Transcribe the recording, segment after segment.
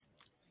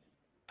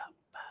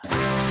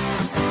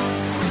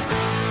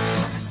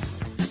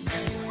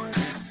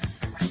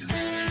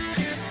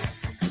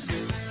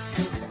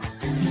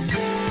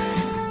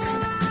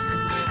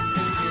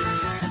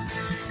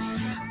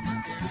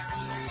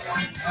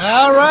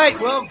All right.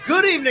 Well,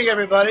 good evening,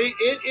 everybody.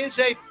 It is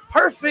a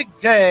perfect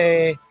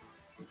day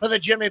for the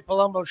Jimmy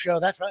Palumbo Show.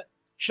 That's right.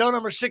 Show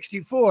number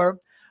 64.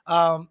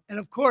 And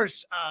of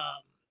course,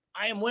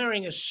 I am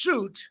wearing a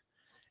suit.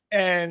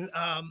 And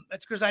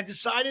that's because I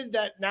decided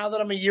that now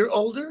that I'm a year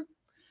older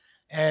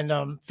and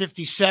I'm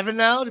 57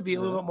 now, to be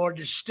a little bit more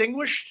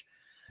distinguished,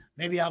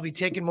 maybe I'll be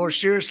taken more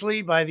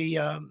seriously by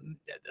the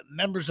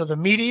members of the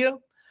media.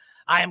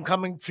 I am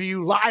coming to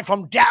you live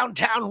from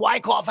downtown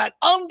Wyckoff at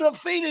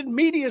Undefeated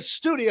Media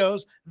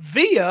Studios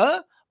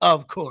via,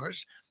 of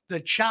course, the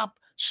Chop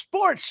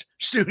Sports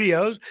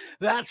Studios.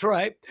 That's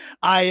right.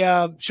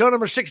 Show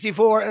number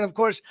 64. And of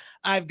course,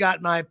 I've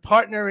got my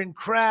partner in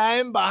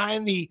crime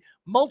behind the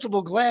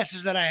multiple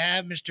glasses that I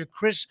have, Mr.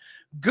 Chris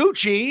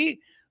Gucci.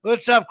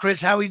 What's up, Chris?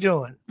 How we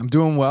doing? I'm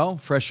doing well.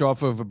 Fresh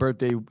off of a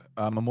birthday,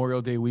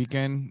 Memorial Day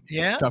weekend.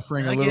 Yeah.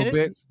 Suffering a little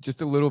bit,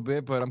 just a little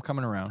bit, but I'm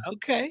coming around.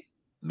 Okay.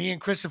 Me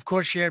and Chris, of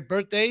course, shared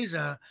birthdays.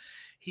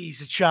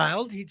 He's a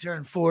child. He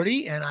turned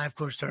 40, and I, of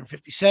course, turned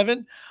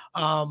 57.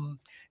 And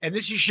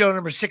this is show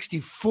number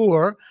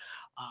 64.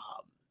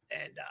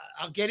 And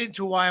I'll get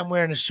into why I'm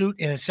wearing a suit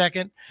in a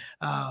second,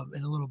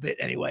 in a little bit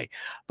anyway.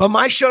 But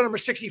my show number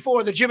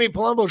 64, the Jimmy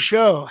Palumbo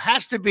Show,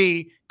 has to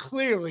be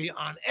clearly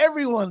on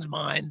everyone's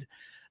mind.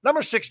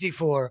 Number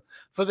 64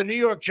 for the New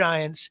York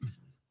Giants,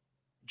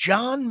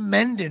 John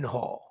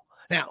Mendenhall.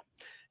 Now,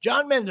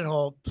 John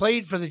Mendenhall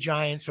played for the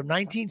Giants from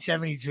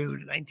 1972 to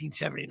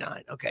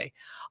 1979. Okay.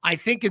 I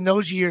think in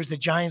those years, the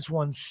Giants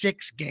won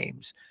 6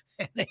 games.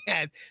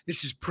 And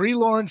this is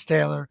pre-Lawrence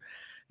Taylor.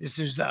 This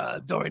is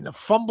during the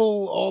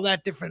fumble, all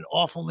that different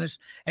awfulness.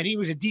 And he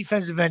was a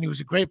defensive end. He was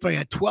a great player. He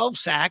had 12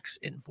 sacks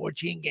in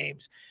 14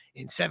 games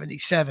in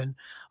 77.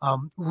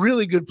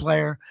 Really good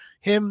player.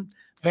 Him,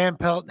 Van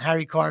Pelt, and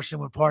Harry Carson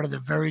were part of the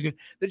very good.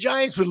 The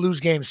Giants would lose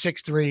games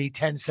 6-3,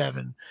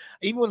 10-7.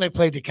 Even when they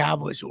played the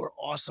Cowboys, who were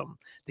awesome,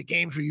 the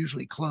games were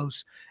usually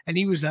close. And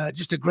he was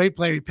just a great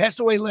player. He passed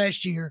away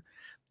last year,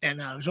 and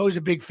was always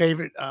a big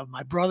favorite of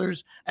my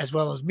brothers as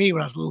well as me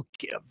when I was a little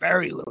kid, a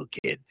very little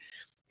kid.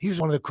 He was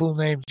one of the cool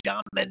names.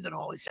 John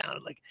Mendenhall. He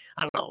sounded like,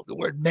 I don't know, the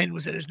word men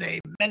was in his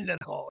name,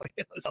 Mendenhall.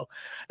 So,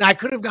 now, I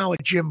could have gone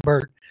with Jim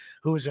Burt,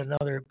 who was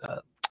another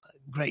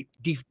great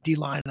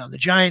D-line on the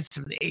Giants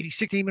and the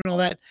 86 team and all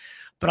that.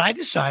 But I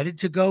decided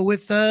to go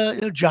with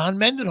John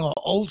Mendenhall,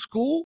 old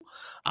school.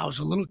 I was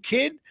a little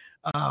kid,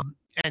 and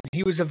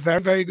he was a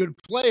very, very good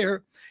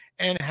player.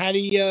 And had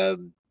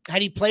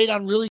he played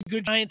on really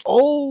good Giants,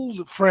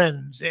 old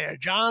friends there,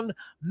 John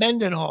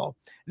Mendenhall.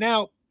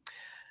 Now,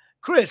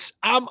 Chris,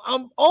 I'm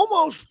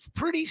almost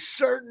pretty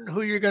certain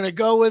who you're going to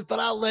go with, but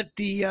I'll let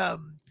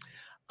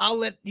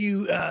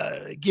you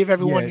give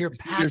everyone your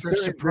Packers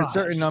surprise.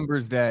 There's certain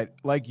numbers that,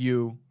 like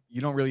you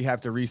don't really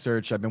have to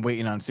research. I've been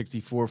waiting on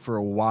 64 for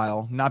a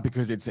while, not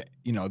because it's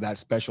that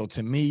special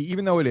to me,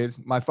 even though it is.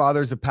 My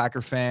father's a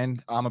Packer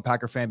fan. I'm a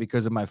Packer fan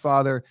because of my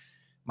father.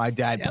 My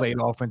dad played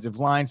offensive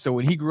line, so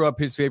when he grew up,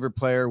 his favorite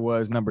player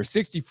was number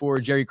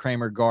 64, Jerry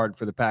Kramer, guard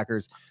for the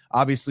Packers.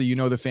 Obviously,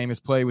 the famous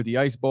play with the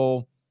Ice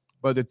Bowl.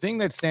 But the thing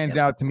that stands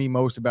out to me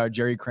most about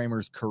Jerry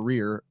Kramer's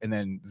career and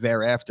then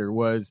thereafter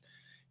was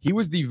he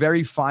was the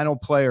very final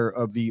player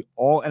of the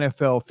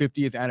All-NFL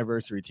 50th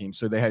anniversary team.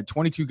 So they had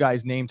 22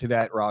 guys named to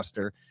that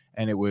roster,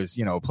 and it was,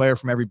 a player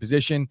from every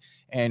position.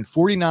 And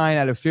 49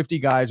 out of 50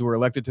 guys were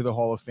elected to the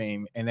Hall of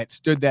Fame, and that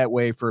stood that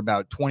way for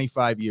about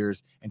 25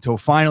 years until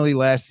finally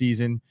last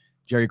season,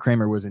 Jerry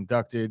Kramer was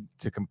inducted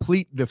to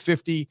complete the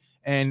 50.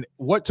 And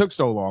what took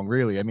so long,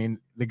 really? I mean,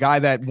 the guy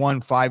that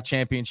won 5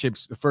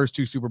 championships, the first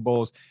 2 Super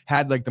Bowls,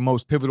 had like the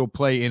most pivotal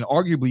play in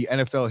arguably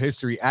NFL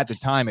history at the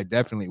time. It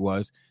definitely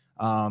was,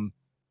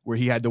 where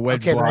he had the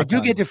wedge block. But I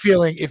do get the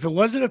feeling if it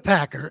wasn't a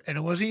Packer and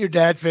it wasn't your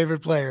dad's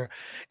favorite player,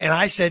 and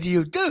I said to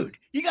you, dude,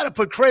 you got to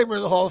put Kramer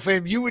in the Hall of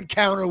Fame, you would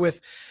counter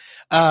with,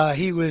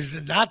 he was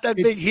not that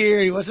big here.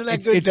 He wasn't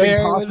that good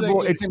there.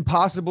 It's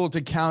impossible to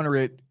counter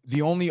it.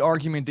 The only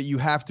argument that you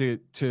have to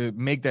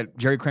make that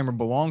Jerry Kramer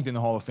belonged in the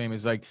Hall of Fame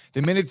is like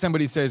the minute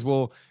somebody says,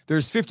 well,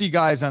 there's 50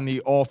 guys on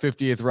the all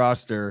 50th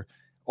roster,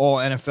 all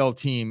NFL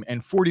team,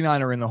 and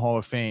 49 are in the Hall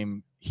of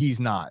Fame. He's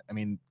not. I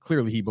mean,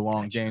 clearly he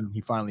belonged in.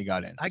 He finally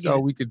got in.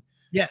 We could.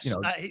 Yes.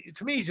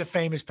 To me, he's a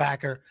famous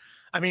Packer.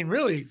 I mean,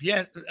 really,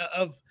 yes.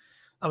 I'm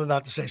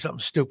about to say something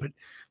stupid.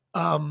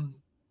 Outside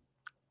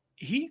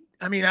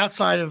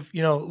of,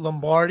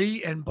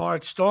 Lombardi and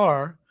Bart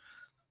Starr,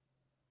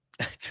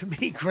 to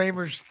me,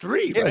 Kramer's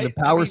 3. Yeah, right?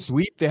 The power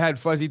sweep. They had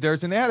Fuzzy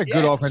Thurston. They had a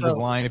good offensive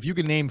line. If you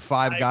could name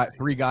 3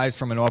 guys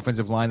from an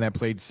offensive line that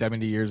played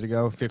 70 years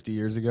ago, 50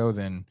 years ago,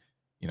 then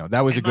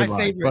that was a good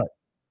line.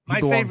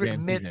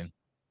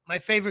 My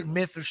favorite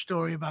myth or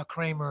story about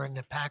Kramer and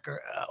the Packer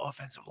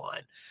offensive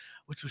line,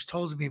 which was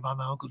told to me by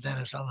my Uncle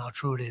Dennis. I don't know how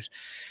true it is.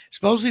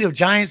 Supposedly the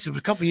Giants, there was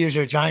a couple of years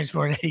there, Giants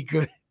weren't any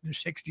good in the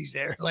 60s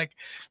there. Like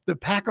the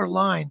Packer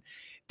line,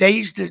 they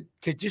used to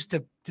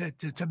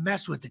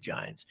mess with the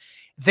Giants.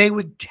 They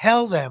would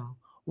tell them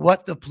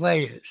what the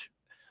play is.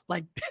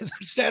 Like the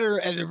center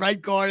and the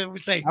right guard, and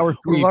would say, we're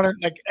running,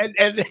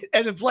 and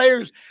the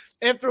players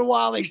after a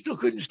while, they still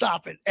couldn't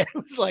stop it. And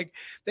it was like,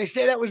 they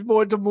say that was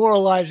more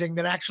demoralizing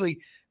than actually,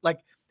 like,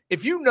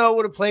 if you know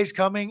what a play's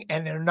coming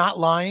and they're not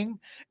lying,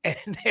 and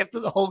after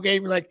the whole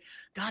game, you're like,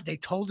 God, they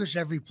told us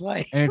every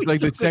play. And it's We like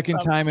still the couldn't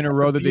second stop it. time in a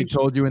row that they Abusive.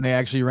 told you and they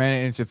actually ran it,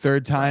 and it's the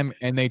third Right. time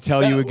and they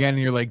tell you Now, again,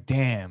 and you're like,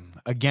 damn,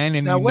 again,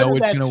 and now, you whether know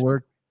it's gonna that's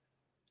work.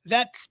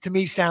 that's to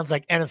me sounds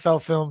like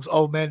NFL films,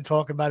 old men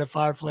talking about a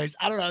fireplace.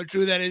 I don't know how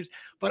true that is,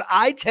 but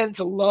I tend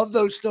to love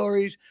those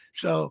stories.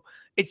 So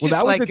it's Well, just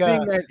that was the like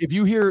thing that if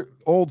you hear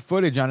old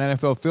footage on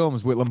NFL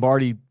films with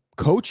Lombardi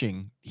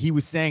coaching, he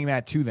was saying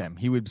that to them.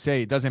 He would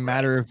say, it doesn't right.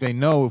 matter if they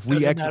know, if we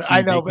Doesn't matter. I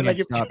execute, they know, but like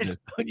can't if stop just this.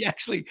 when you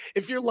actually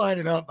if you're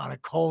lining up on a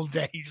cold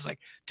day, you're just like,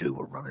 dude,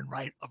 we're running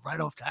right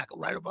off tackle,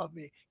 right above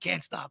me.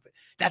 Can't stop it.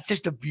 That's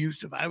just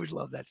abusive. I always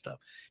love that stuff.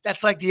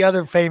 That's like the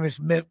other famous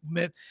myth.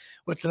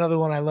 What's another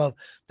one I love?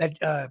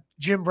 That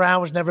Jim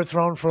Brown was never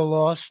thrown for a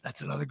loss.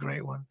 That's another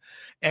great one.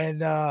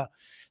 And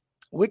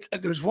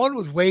there's one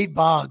with Wade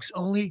Boggs.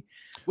 Wade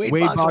Wade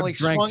Boggs Boggs only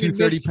drank swung two and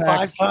 30 missed five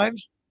packs.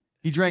 times.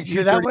 He drank Did you two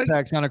hear that 30 one?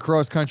 packs on a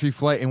cross country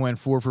flight and went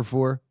 4 for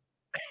 4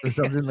 or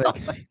something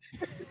like.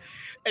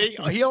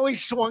 And he only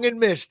swung and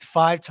missed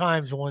 5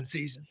 times in one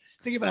season.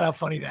 Think about how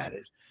funny that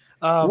is.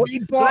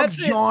 Wade So Boggs, that's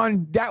it.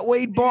 John. That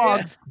Wade Yeah.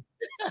 Boggs.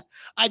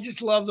 I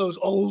just love those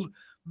old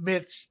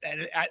myths.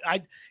 And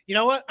you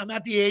know what? I'm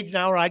at the age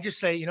now where I just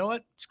say, you know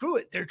what? Screw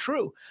it. They're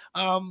true.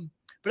 But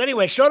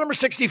anyway, show number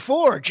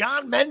 64,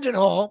 John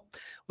Mendenhall,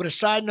 with a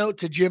side note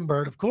to Jim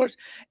Bird, of course,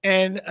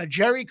 and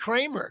Jerry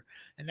Kramer.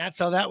 And that's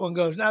how that one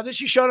goes. Now,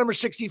 this is show number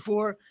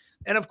 64.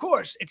 And of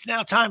course, it's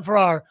now time for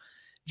our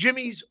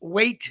Jimmy's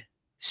weight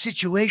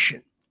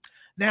situation.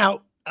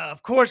 Now,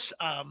 of course,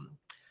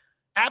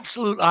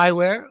 Absolute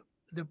Eyewear,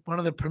 one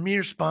of the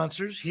premier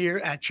sponsors here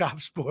at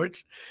Chop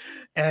Sports,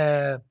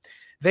 they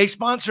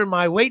sponsor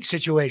my weight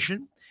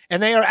situation,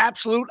 and they are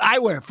Absolute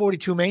Eyewear,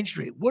 42 Main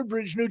Street,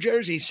 Woodbridge, New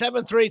Jersey,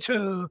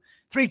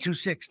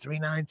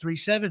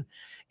 732-326-3937.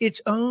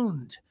 It's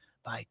owned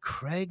by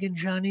Craig and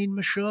Janine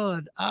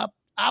Michaud,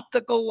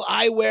 Optical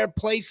Eyewear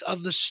Place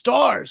of the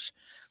Stars.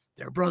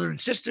 They're brother and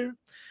sister.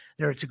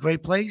 It's a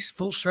great place,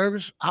 full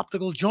service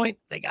optical joint.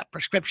 They got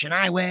prescription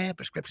eyewear,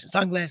 prescription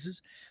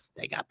sunglasses.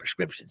 They got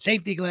prescription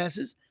safety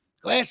glasses,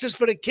 glasses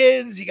for the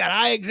kids. You got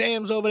eye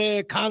exams over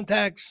there,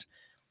 contacts.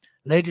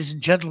 Ladies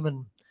and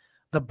gentlemen,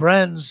 the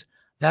brands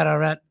that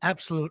are at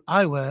Absolute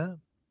Eyewear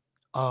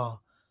are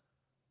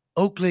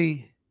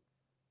Oakley,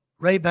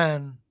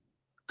 Ray-Ban,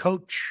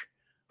 Coach,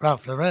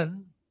 Ralph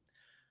Lauren,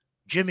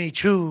 Jimmy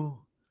Choo,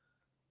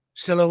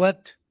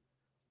 Silhouette,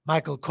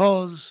 Michael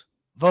Kors,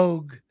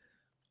 Vogue,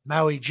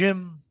 Maui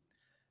Jim,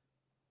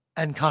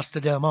 and Costa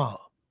Del Mar.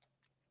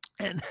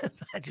 And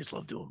I just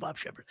love doing Bob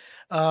Shepard.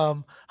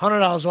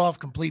 $100 off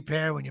complete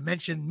pair when you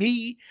mention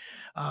me.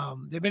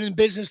 They've been in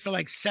business for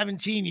like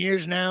 17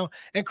 years now.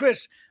 And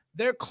Chris,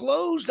 they're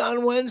closed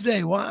on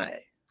Wednesday. Why?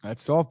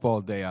 That's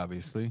softball day,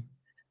 obviously.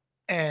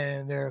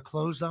 And they're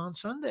closed on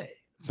Sunday.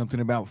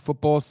 Something about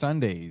football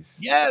Sundays.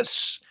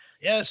 Yes.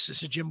 This is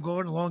Jim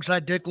Gordon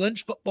alongside Dick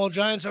Lynch. Football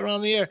Giants are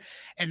on the air.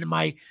 And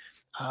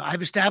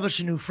I've established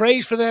a new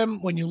phrase for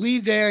them. When you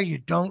leave there, you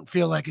don't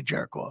feel like a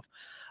jerk off.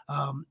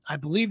 I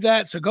believe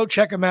that. So go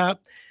check them out.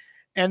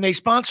 And they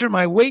sponsor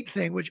my weight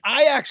thing, which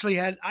I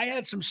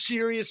had some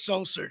serious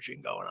soul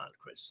searching going on,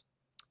 Chris,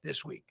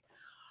 this week.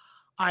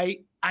 I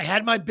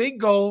had my big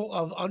goal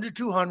of under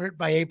 200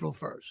 by April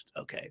 1st.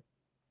 Okay.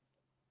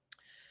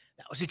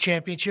 That was a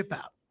championship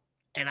bout.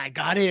 And I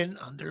got in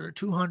under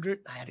 200.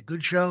 I had a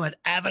good show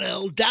at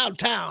Avenel,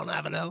 downtown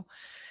Avenel.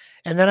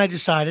 And then I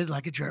decided,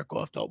 like a jerk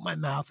off, to open my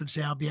mouth and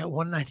say I'll be at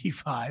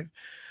 195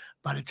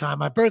 by the time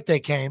my birthday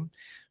came.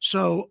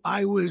 So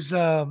I was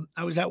at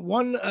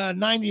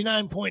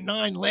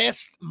 199.9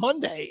 last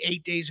Monday,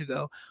 8 days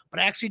ago,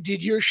 but I actually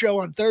did your show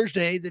on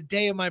Thursday, the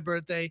day of my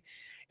birthday,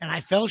 and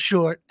I fell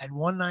short at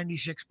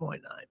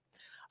 196.9.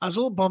 I was a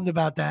little bummed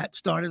about that.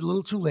 Started a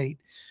little too late.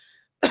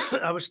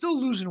 I was still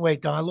losing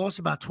weight, though. I lost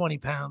about 20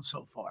 pounds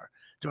so far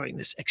during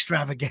this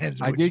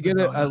extravaganza. I did get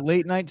a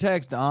late night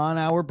text on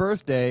our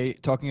birthday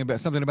talking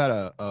about something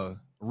about a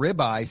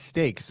ribeye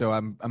steak. So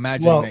I'm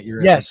imagining that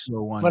you're yes. at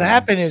one. What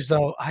happened is,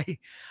 though, I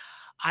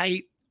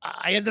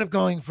ended up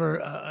going for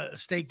a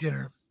steak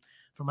dinner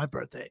for my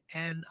birthday,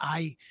 and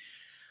I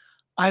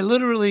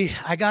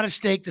got a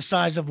steak the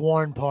size of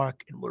Warren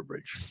Park in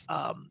Woodbridge.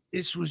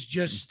 This was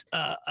just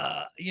an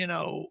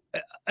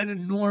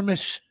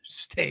enormous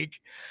steak.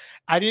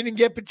 I didn't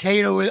get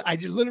potato. I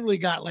just literally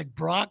got like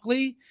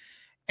broccoli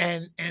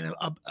and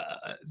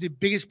the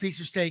biggest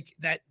piece of steak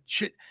that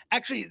should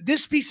actually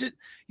this piece of,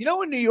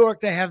 in New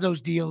York, they have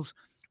those deals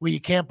where you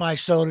can't buy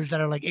sodas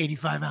that are like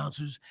 85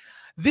 ounces.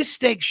 This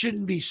steak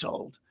shouldn't be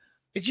sold.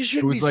 It just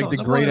shouldn't be sold. It was like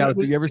the Great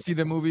Outdoors. You ever see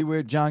the movie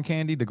with John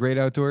Candy, The Great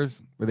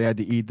Outdoors, where they had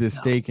to eat this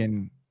steak?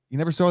 And you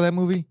never saw that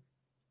movie?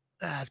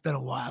 It's been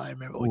a while. I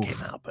remember when it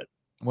came out, but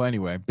well,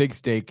 anyway, big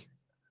steak.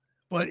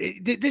 But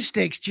this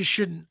steak just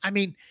shouldn't. I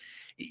mean,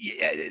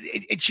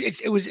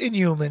 it was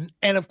inhuman.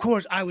 And of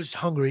course, I was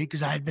hungry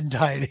because I had been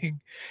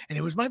dieting, and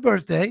it was my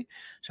birthday.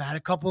 So I had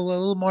a couple of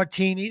little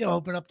martini to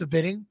open up the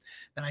bidding.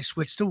 Then I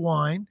switched to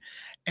wine,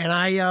 and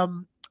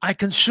I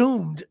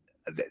consumed.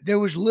 There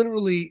was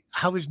literally,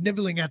 I was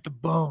nibbling at the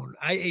bone.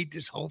 I ate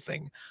this whole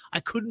thing. I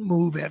couldn't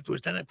move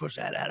afterwards. Then of course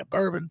I had a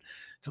bourbon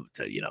to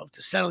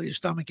settle your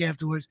stomach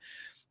afterwards.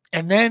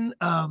 And then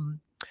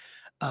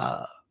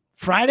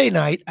Friday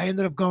night I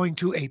ended up going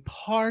to a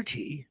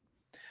party.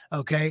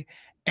 Okay.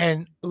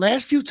 And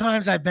last few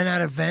times I've been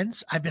at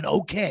events, I've been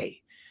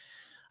okay.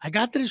 I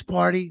got to this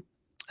party.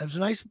 It was a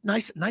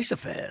nice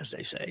affair, as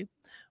they say,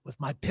 with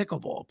my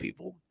pickleball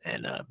people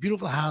and a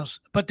beautiful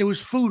house. But there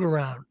was food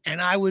around, and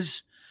I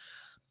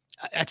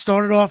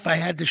started off. I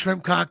had the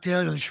shrimp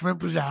cocktail. The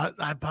shrimp was out.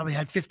 I probably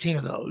had 15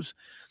 of those,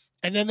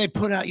 and then they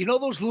put out,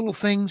 those little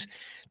things.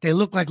 They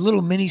look like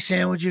little mini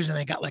sandwiches, and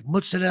they got like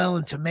mozzarella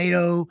and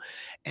tomato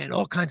and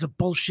all kinds of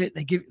bullshit.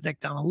 And they give like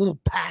on a little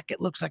pack.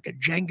 It looks like a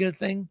Jenga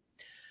thing.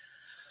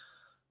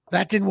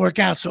 That didn't work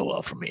out so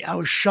well for me. I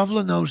was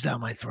shoveling those down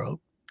my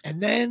throat.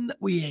 And then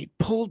we ate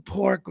pulled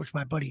pork, which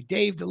my buddy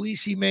Dave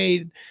DeLisi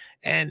made.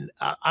 And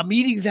I'm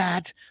eating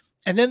that.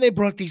 And then they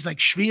brought these like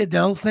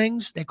Schwierdel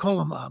things. They call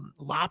them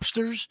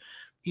lobsters,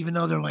 even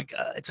though they're like,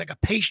 it's like a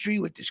pastry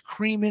with this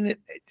cream in it.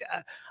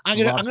 I'm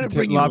gonna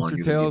bring you lobster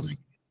one. tails.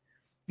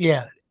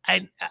 Yeah.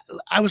 And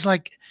I was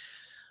like,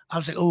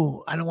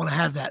 oh, I don't want to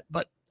have that.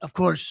 But of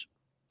course,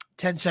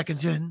 10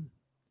 seconds in,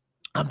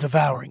 I'm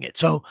devouring it.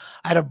 So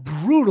I had a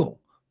brutal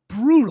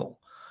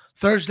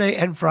Thursday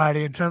and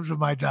Friday in terms of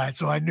my diet.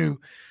 So I knew.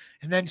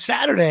 And then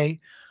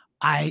Saturday,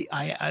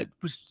 I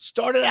was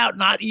started out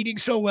not eating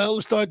so well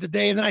to start the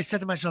day. And then I said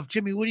to myself,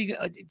 Jimmy, what are you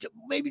going to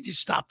maybe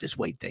just stop this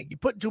weight thing? You're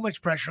putting too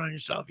much pressure on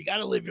yourself. You got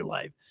to live your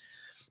life.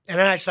 And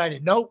then I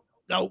decided, nope.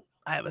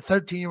 I have a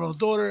 13-year-old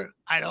daughter.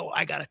 I know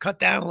I got to cut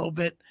down a little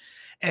bit.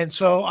 And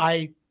so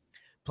I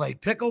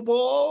played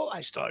pickleball. I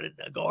started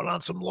going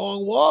on some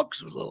long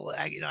walks. It was a little,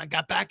 I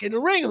got back in the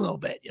ring a little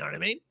bit. You know what I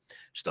mean?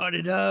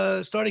 Started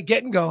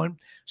getting going.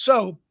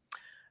 So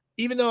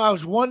even though I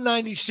was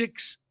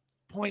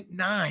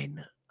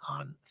 196.9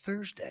 on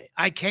Thursday,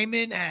 I came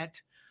in at,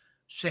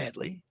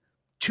 sadly,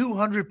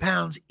 200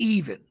 pounds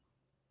even.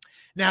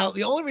 Now,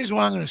 the only reason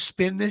why I'm going to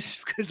spin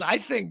this, because I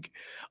think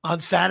on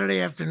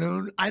Saturday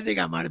afternoon, I think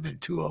I might have been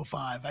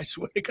 205. I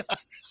swear to God,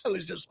 I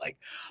was just like,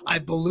 I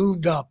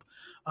ballooned up.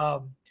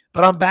 But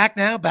I'm back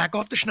now, back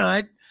off the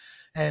schneid.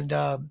 And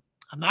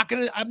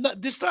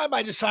this time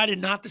I decided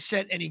not to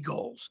set any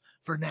goals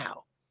for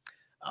now.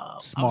 I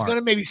was going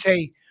to maybe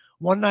say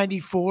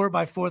 194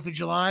 by 4th of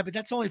July, but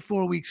that's only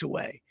 4 weeks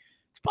away.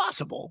 It's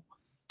possible.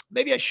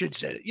 Maybe I should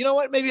set it. You know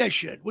what? Maybe I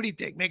should. What do you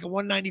think? Make a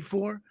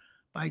 194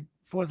 by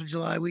 4th of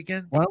July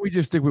weekend? Why don't we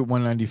just stick with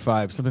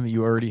 195, something that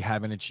you already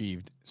haven't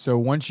achieved? So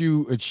once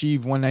you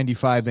achieve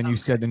 195, then you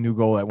set a new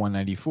goal at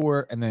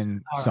 194 and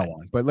then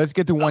on. But let's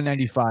get to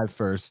 195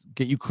 first.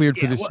 Get you cleared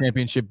for this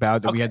championship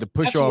bout that we had to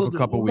push off a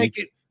couple weeks.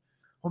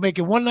 We'll make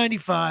it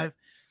 195.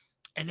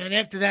 And then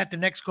after that, the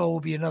next goal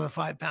will be another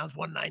 5 pounds,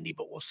 190,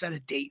 but we'll set a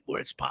date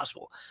where it's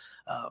possible.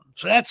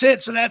 So that's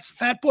it. So that's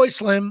Fat Boy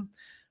Slim.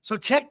 So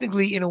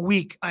technically in a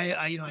week,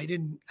 I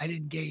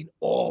didn't gain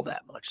all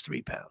that much,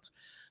 3 pounds,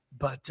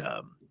 but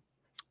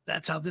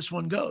that's how this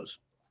one goes.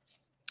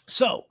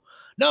 So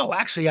no,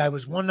 actually I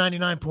was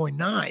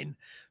 199.9.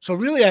 So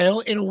really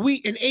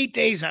in 8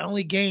 days, I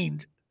only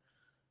gained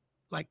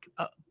like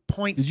a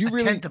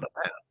tenth of a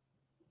pound.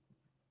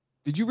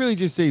 Did you really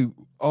just say,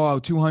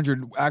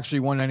 200, actually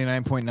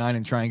 199.9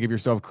 and try and give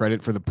yourself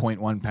credit for the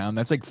 0.1 pound?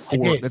 That's like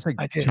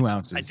 2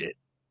 ounces.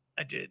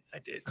 I did.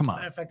 Come on.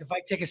 Matter of fact, if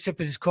I take a sip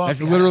of this coffee,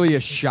 that's literally a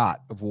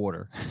shot of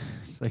water.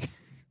 It's like,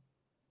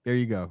 there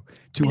you go.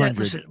 200. Yeah,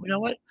 listen, you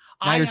know what?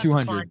 Now you're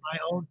 200.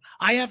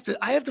 I have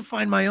to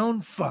find my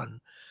own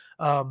fun.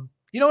 You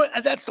know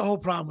what? That's the whole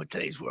problem with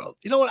today's world.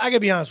 You know what? I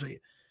gotta be honest with you.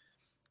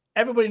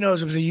 Everybody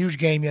knows it was a huge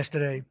game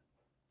yesterday,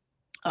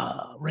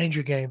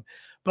 Ranger game.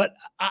 But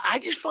I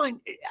just find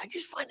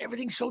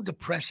everything so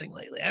depressing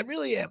lately. I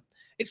really am.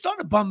 It's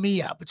starting to bum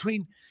me out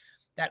between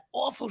that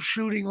awful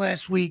shooting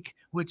last week,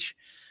 which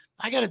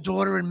I got a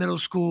daughter in middle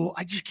school.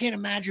 I just can't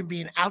imagine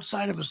being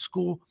outside of a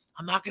school.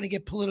 I'm not going to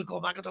get political.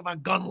 I'm not going to talk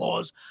about gun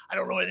laws. I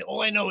don't know anything.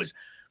 All I know is,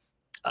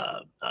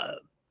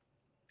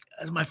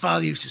 as my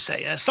father used to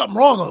say, there's something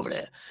wrong over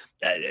there.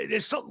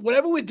 There's something,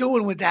 whatever we're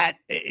doing with that,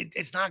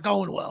 it's not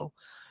going well.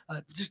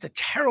 Just a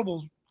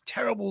terrible,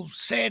 terrible,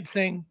 sad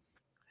thing.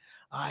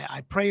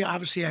 I pray,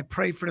 obviously, I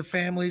pray for the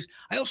families.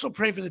 I also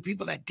pray for the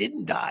people that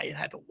didn't die and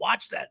had to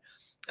watch that.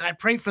 And I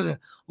pray for the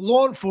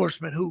law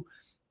enforcement, who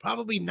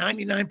probably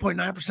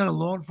 99.9% of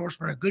law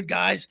enforcement are good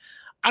guys.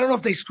 I don't know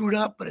if they screwed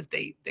up, but if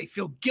they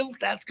feel guilt,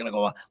 that's going to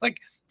go on. Like,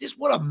 just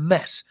what a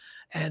mess.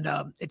 And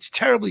it's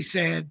terribly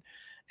sad.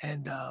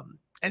 And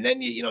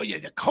then, you know,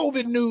 the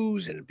COVID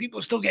news, and people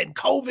are still getting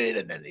COVID,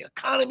 and then the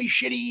economy's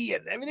shitty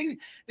and everything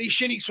is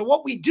shitty. So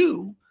what we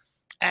do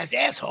as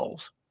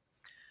assholes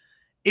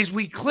is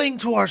we cling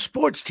to our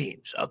sports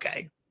teams,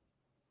 okay?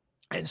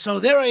 And so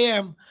there I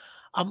am.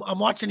 I'm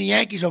watching the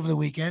Yankees over the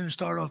weekend and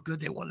started off good.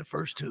 They won the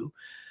first two.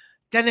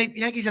 Then the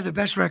Yankees have the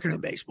best record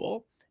in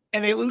baseball,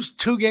 and they lose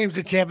 2 games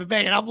to Tampa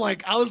Bay. And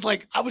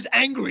I was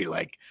angry,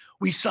 like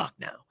we suck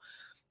now.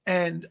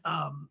 And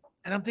I'm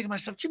thinking to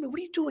myself, Jimmy, what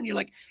are you doing? You're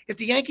like, if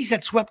the Yankees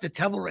had swept the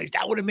Devil Rays,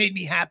 that would have made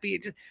me happy.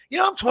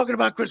 I'm talking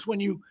about, Chris,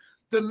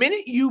 the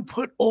minute you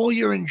put all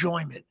your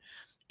enjoyment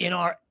in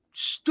our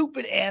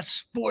stupid ass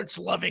sports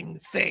loving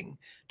thing,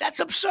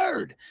 that's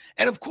absurd.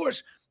 And of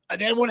course,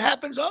 and then what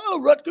happens?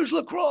 Oh, Rutgers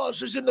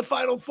lacrosse is in the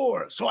Final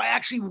Four. So I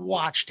actually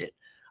watched it.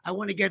 I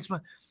went against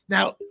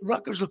now,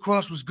 Rutgers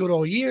lacrosse was good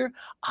all year.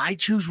 I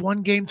choose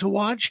one game to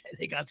watch.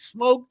 They got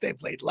smoked. They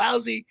played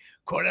lousy.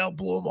 Cornell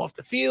blew them off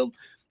the field.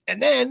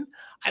 And then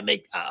I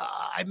make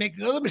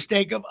another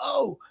mistake of,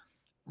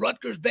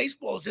 Rutgers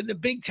baseball is in the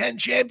Big Ten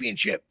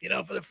championship,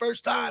 for the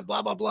first time,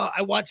 blah, blah, blah.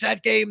 I watched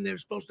that game. They're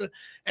supposed to,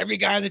 every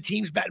guy on the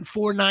team's batting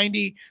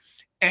 .490,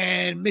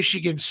 and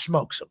Michigan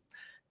smokes them.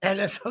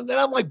 And so then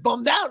I'm like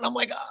bummed out. And I'm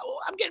like,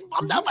 I'm getting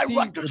bummed out by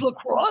Rutgers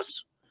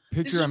lacrosse.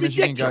 Pitcher on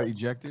Michigan got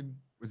ejected.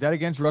 Was that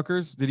against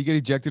Rutgers? Did he get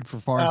ejected for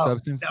foreign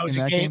substance in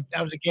that game?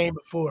 That was a game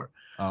before.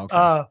 Oh,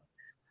 okay.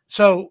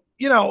 So,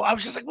 I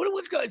was just like,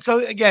 what's going on?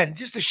 So, again,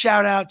 just a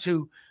shout out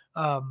to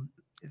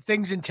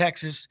things in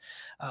Texas,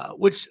 and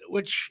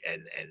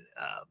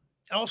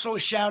also a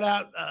shout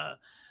out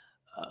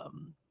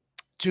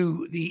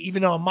to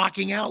even though I'm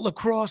mocking out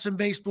lacrosse and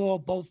baseball,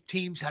 both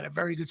teams had a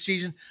very good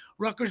season.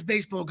 Rutgers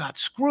baseball got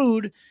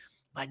screwed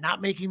by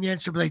not making the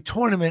NCAA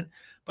tournament,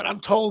 but I'm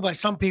told by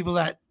some people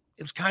that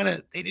it was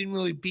they didn't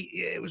really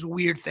it was a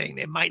weird thing.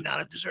 They might not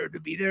have deserved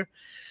to be there.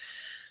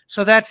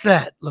 So that's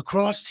that.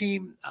 Lacrosse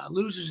team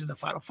loses in the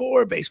Final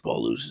Four.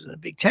 Baseball loses in the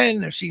Big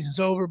Ten. Their season's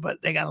over,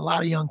 but they got a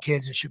lot of young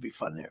kids. It should be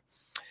fun there.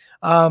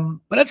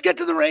 But let's get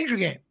to the Ranger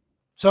game.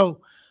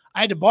 So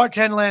I had to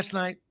bartend last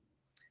night.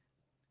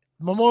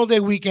 Memorial Day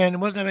weekend. There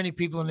wasn't that many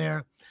people in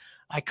there.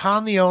 I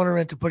conned the owner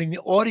into putting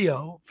the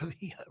audio for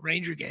the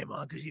Ranger game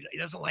on because he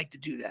doesn't like to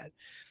do that.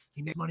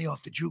 He made money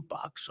off the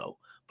jukebox.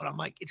 But I'm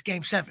like, it's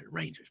game 7,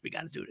 Rangers. We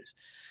got to do this.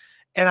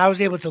 And I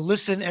was able to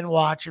listen and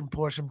watch and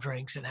pour some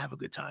drinks and have a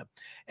good time.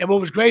 And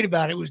what was great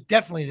about it was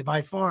definitely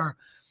by far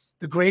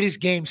the greatest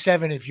game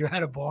 7 if you're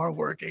at a bar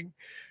working,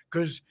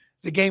 because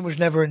the game was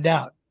never in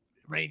doubt.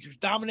 Rangers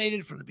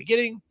dominated from the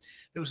beginning.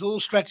 There was a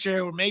little stretch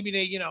there where maybe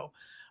they,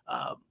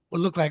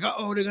 would look like,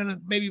 they're going to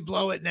maybe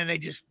blow it. And then they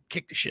just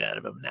kicked the shit out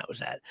of them. And that was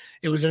that.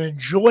 It was an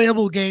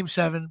enjoyable game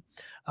 7.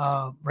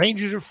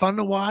 Rangers are fun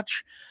to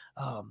watch.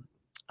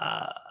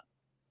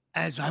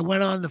 As I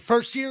went on the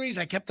first series,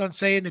 I kept on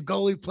saying the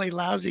goalie played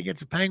lousy against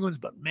the Penguins,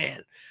 but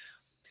man,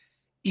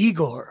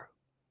 Igor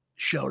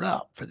showed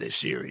up for this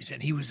series,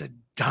 and he was a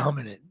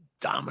dominant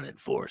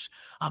force.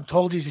 I'm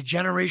told he's a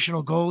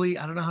generational goalie.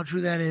 I don't know how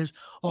true that is.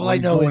 All I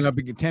know is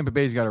Tampa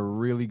Bay's got a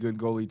really good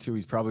goalie too.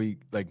 He's probably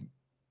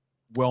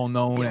well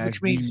known as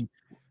the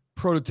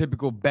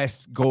prototypical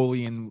best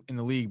goalie in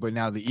the league, but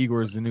now the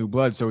Igor is the new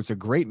blood, so it's a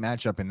great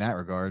matchup in that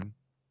regard.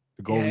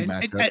 Goalie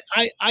matchup.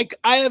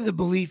 I have the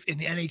belief in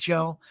the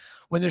NHL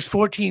when there's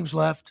 4 teams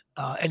left,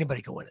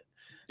 anybody can win it.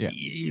 Yeah,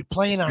 you're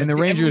playing on. And the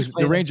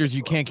Rangers,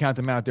 you can't count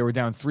them out. They were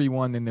down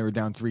 3-1, then they were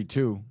down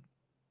 3-2.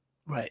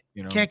 Right,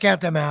 can't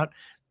count them out.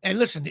 And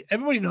listen,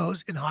 everybody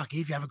knows in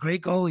hockey, if you have a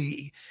great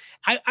goalie,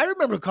 I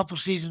remember a couple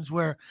seasons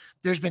where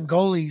there's been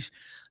goalies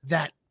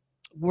that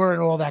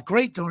weren't all that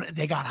great.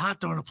 They got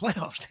hot during the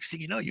playoffs. Next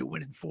thing you know, you're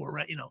winning 4,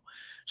 right?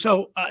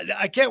 So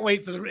I can't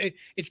wait for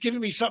it's giving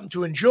me something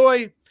to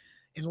enjoy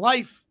in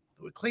life.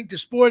 We cling to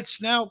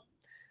sports now.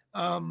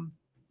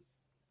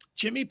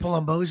 Jimmy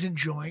Palumbo is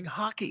enjoying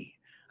hockey.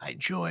 I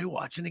enjoy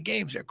watching the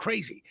games. They're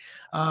crazy.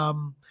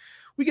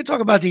 We can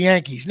talk about the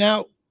Yankees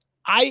now.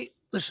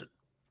 Listen.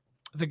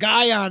 The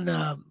guy on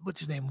what's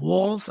his name,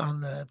 Walls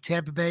on the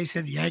Tampa Bay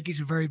said the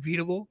Yankees are very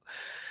beatable,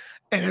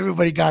 and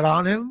everybody got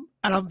on him.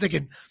 And I'm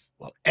thinking,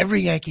 well,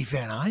 every Yankee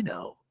fan I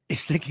know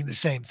is thinking the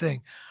same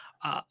thing.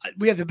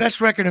 We have the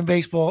best record in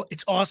baseball.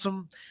 It's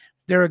awesome.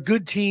 They're a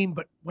good team,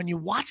 but when you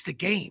watch the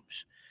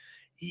games,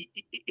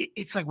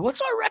 it's like, what's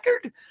our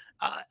record?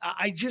 I'm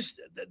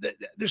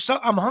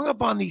hung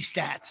up on these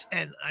stats,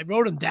 and I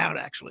wrote them down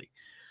actually.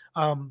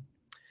 Number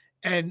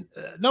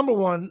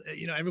one,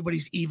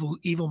 everybody's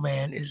evil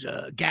man is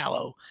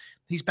Gallo.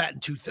 He's batting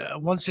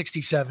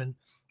 167.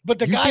 But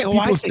the guy who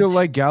people still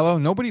like Gallo,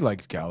 nobody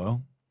likes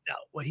Gallo. No,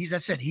 well, he's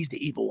the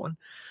evil one.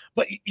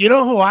 But you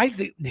know who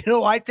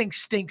I think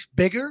stinks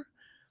bigger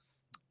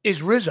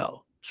is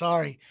Rizzo.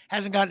 Sorry,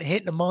 hasn't gotten a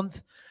hit in a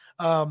month.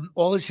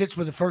 All his hits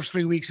were the first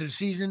 3 weeks of the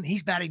season.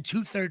 He's batting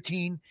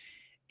 213.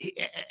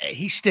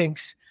 He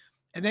stinks.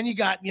 And then you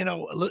got,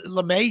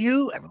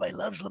 LeMahieu. Everybody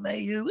loves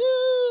LeMahieu.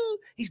 Woo!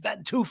 He's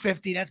batting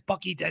 250. That's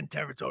Bucky Dent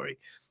territory.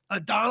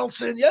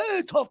 Donaldson,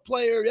 tough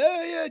player.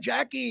 Yeah,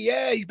 Jackie,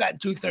 he's batting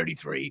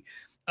 233.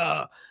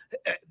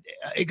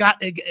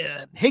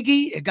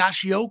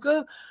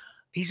 Higashioka,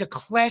 he's a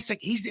classic.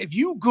 If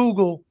you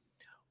Google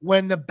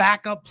when the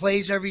backup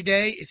plays every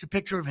day, it's a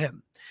picture of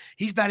him.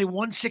 He's batting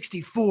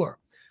 164.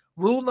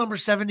 Rule number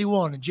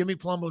 71 in Jimmy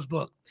Palumbo's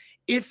book: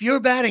 if your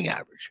batting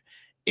average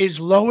is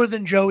lower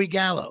than Joey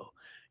Gallo,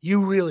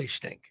 You really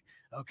stink.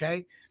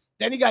 Okay.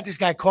 Then you got this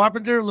guy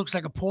Carpenter, looks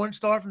like a porn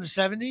star from the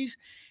 70s.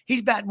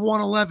 He's batting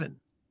 111.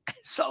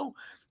 So,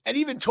 and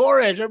even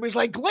Torres, everybody's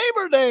like,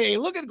 Glaber Day.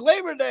 Look at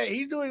Glaber Day.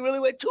 He's doing really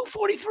well.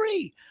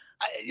 243.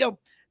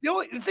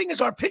 The thing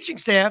is, our pitching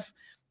staff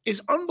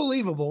is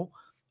unbelievable.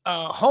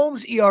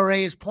 Holmes' ERA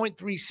is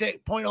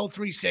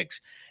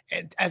 0.36,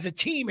 and as a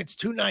team, it's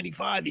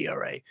 2.95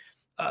 ERA.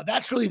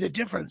 That's really the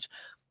difference.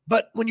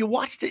 But when you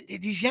watch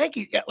these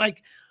Yankees,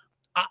 like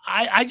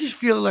I just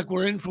feel like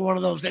we're in for one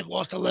of those. They've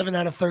lost 11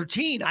 out of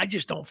 13. I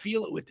just don't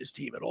feel it with this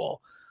team at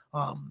all.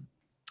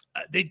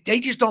 They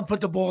just don't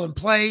put the ball in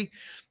play.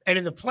 And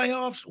in the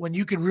playoffs, when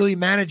you can really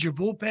manage your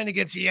bullpen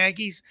against the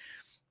Yankees,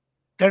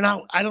 I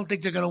don't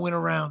think they're going to win a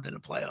round in the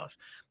playoffs.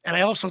 And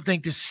I also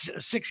think this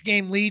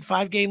 5-game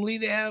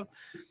lead they have,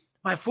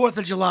 by 4th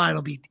of July,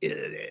 they're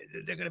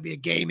going to be a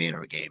game in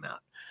or a game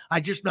out.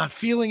 I'm just not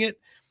feeling it.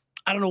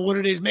 I don't know what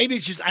it is. Maybe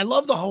it's just, I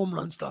love the home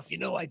run stuff.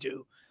 I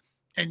do.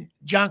 And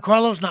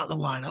Giancarlo's not in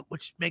the lineup,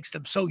 which makes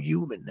them so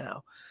human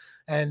now.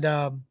 And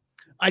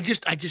I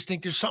just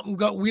think there's something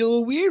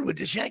real weird with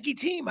this Yankee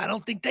team. I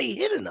don't think they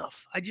hit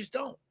enough. I just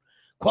don't.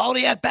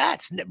 Quality at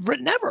bats,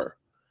 never.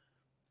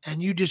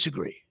 And you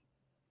disagree.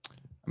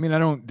 I mean, I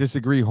don't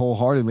disagree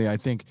wholeheartedly. I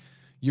think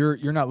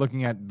you're not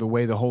looking at the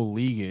way the whole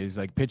league is.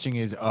 Like, pitching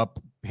is up,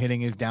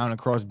 hitting is down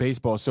across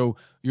baseball. So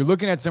you're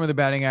looking at some of the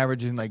batting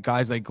averages and like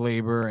guys like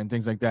Glaber and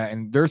things like that,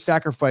 and they're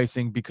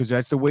sacrificing, because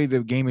that's the way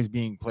the game is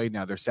being played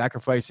now. They're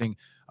sacrificing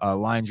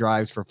line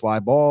drives for fly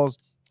balls,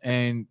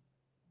 and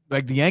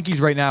like the Yankees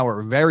right now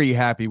are very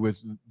happy with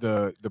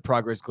the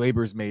progress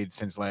Glaber's made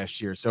since last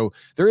year. So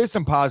there is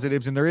some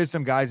positives, and there is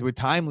some guys with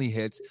timely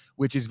hits,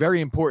 which is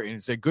very important.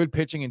 It's a good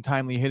pitching and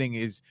timely hitting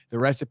is the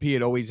recipe.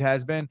 It always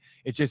has been.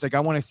 It's just like,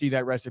 I want to see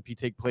that recipe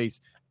take place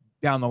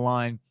down the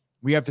line.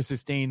 We have to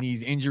sustain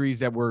these injuries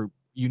that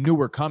you knew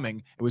were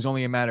coming. It was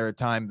only a matter of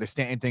time. The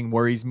Stanton thing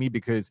worries me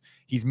because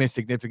he's missed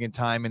significant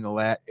time in the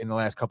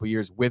last couple of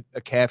years with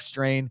a calf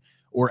strain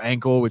or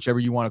ankle,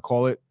 whichever you want to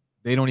call it.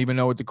 They don't even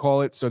know what to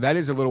call it. So that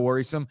is a little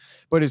worrisome.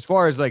 But as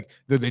far as like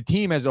the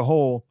team as a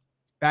whole,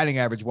 batting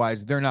average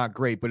wise, they're not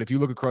great. But if you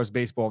look across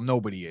baseball,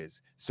 nobody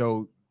is.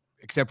 So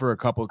except for a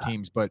couple of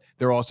teams, but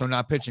they're also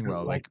not pitching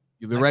well. Like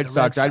the Red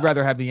Sox, I'd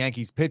rather have the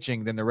Yankees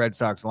pitching than the Red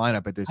Sox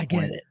lineup at this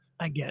point.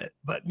 I get it.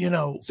 But,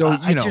 so,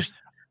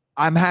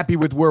 I'm happy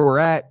with where we're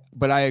at,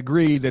 but I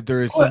agree that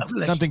there is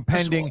something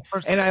pending.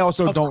 And I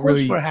also don't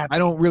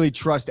really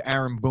trust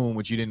Aaron Boone,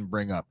 which you didn't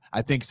bring up.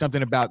 I think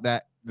something about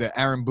the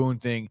Aaron Boone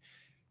thing,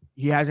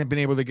 he hasn't been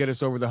able to get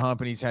us over the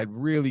hump, and he's had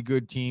really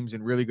good teams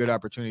and really good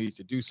opportunities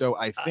to do so.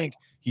 I think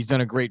he's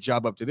done a great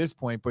job up to this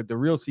point, but the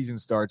real season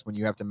starts when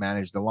you have to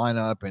manage the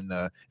lineup and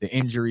the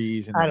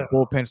injuries, and the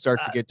bullpen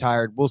starts to get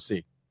tired. We'll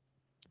see.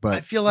 But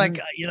I feel like,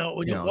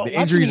 the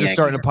injuries are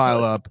starting to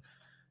pile up.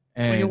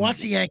 And when you watch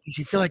the Yankees,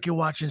 you feel like you're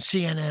watching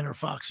CNN or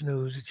Fox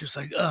News. It's just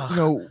like,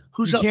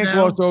 who's you up can't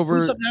now? gloss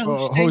over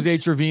Jose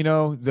Stinks?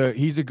 Trevino.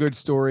 He's a good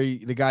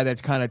story. The guy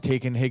that's kind of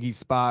taken Higgy's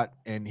spot,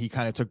 and he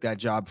kind of took that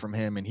job from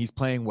him, and he's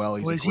playing well.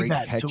 He's a great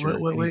catcher.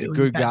 He's a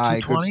good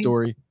guy, good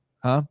story.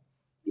 Huh?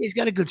 He's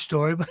got a good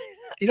story, but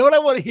you know what I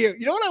want to hear?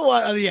 You know what I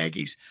want of the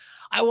Yankees?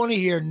 I want to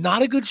hear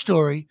not a good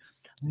story,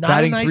 not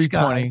batting a nice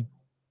 320. guy.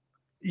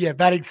 Yeah,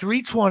 batting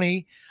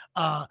 320.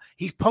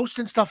 He's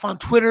posting stuff on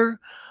Twitter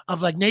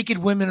of like naked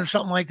women or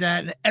something like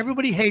that, and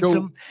everybody hates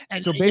him.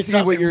 And so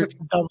basically,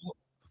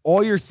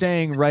 all you're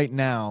saying right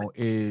now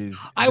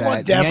is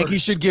that the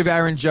Yankees should give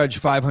Aaron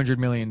Judge $500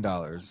 million.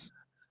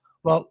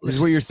 Well, this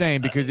is what you're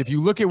saying, because if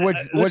you look at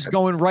what's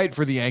going right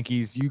for the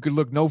Yankees, you could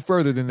look no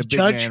further than the big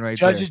man right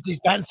there. He's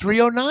batting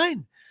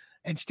 309,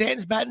 and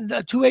Stanton's batting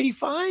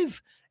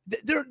 285.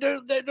 They're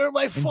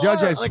by far. And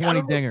Judge has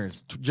 20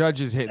 dingers. Judge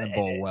is hitting the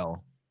ball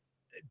well.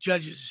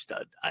 Judge is a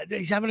stud.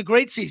 He's having a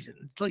great season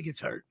until he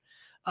gets hurt.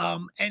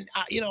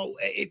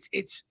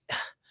 It's.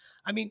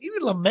 I mean,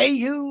 even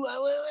LeMahieu,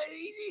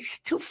 he's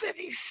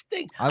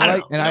 250.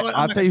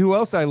 I'll tell you who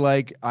else I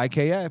like.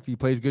 IKF. He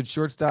plays good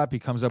shortstop. He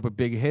comes up with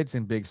big hits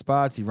in big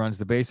spots. He runs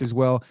the bases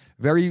well.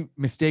 Very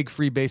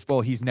mistake-free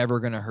baseball. He's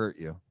never going to hurt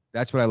you.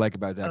 That's what I like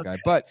about that guy.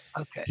 But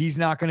he's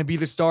not going to be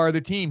the star of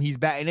the team. He's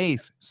batting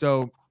 8th.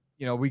 So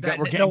we're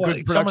getting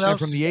good production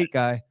from the 8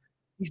 guy.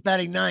 He's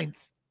batting 9th.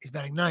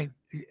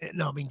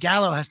 No, I mean,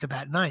 Gallo has to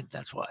bat 9th.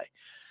 That's why.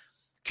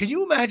 Can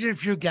you imagine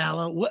if you're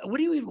Gallo? What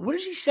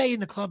does he say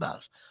in the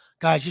clubhouse?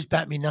 Guys, just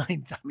bat me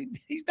 9th. I mean,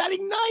 he's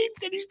batting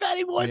 9th and he's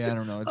batting 1. Yeah, I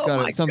don't know.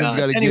 Something's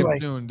got to give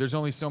soon. There's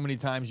only so many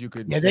times you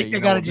could say,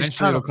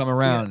 eventually it'll come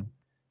around. Yeah.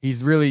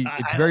 He's really,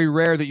 it's very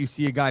rare that you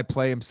see a guy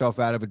play himself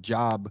out of a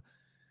job.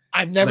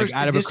 I've never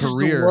out of a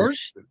career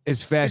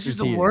as fast as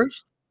he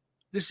is.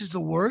 This is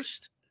the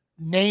worst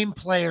name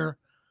player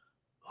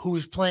who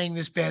is playing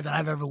this bad that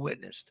I've ever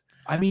witnessed.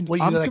 I mean,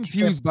 I'm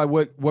confused by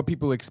what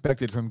people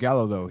expected from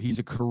Gallo, though. He's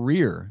a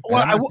career.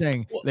 Well, I'm not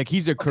saying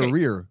he's a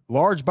career,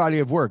 large body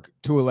of work,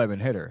 211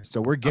 hitter.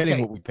 So we're getting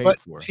what we paid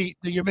for. See,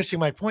 you're missing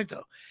my point,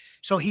 though.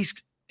 So his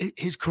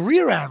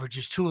career average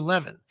is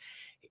 211,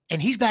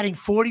 and he's batting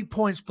 40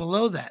 points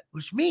below that,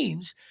 which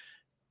means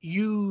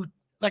you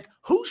Like,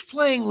 who's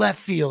playing left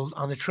field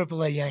on the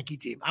AAA Yankee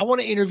team? I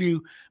want to interview.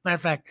 Matter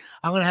of fact,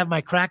 I'm going to have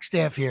my crack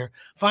staff here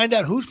find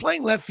out who's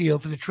playing left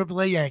field for the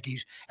AAA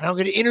Yankees, and I'm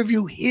going to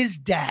interview his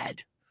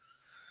dad.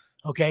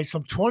 Okay,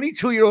 some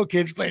 22-year-old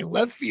kids playing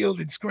left field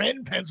in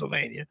Scranton,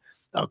 Pennsylvania.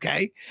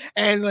 Okay,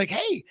 and like,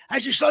 hey,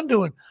 how's your son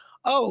doing?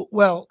 Oh,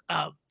 well,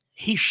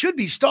 he should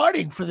be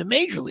starting for the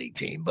major league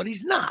team, but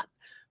he's not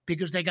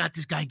because they got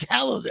this guy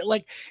Gallo there.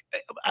 Like,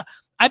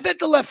 I bet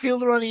the left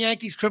fielder on the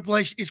Yankees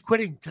AAA is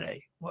quitting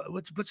today.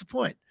 What's the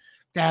point?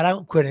 Dad,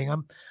 I'm quitting.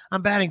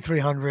 I'm batting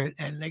 300,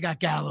 and they got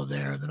Gallo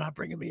there. They're not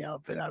bringing me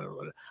out. But I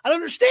don't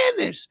understand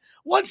this.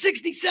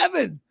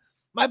 167.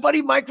 My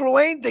buddy Mike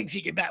Rowan thinks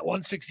he can bat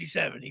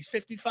 167. He's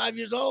 55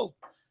 years old,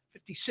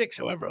 56,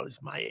 however old.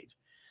 He's my age.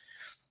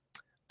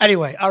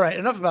 Anyway, all right,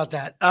 enough about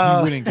that.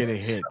 He wouldn't get a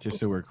hit, just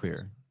so we're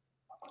clear.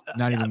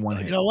 Not even one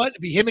hit. You know what?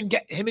 It'd be him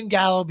and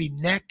Gallo be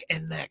neck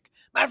and neck.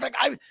 Matter of fact,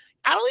 I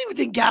don't even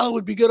think Gallo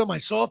would be good on my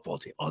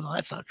softball team. Oh, no,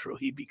 that's not true.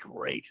 He'd be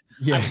great.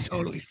 Yeah. I would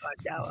totally sign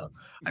Gallo.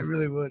 I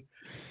really would.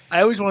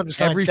 I always wanted to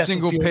sign every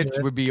single pitch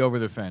would be over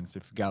the fence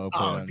if Gallo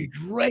played. Oh, it'd be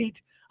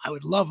great. I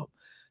would love him.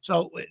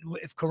 So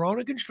if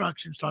Corona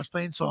Construction starts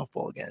playing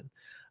softball again,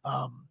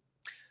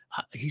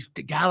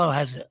 Gallo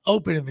has an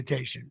open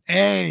invitation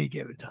any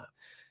given time.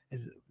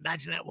 And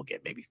imagine that. We'll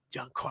get maybe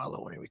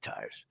Giancarlo when he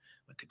retires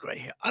with the gray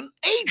hair. I'm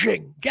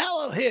aging.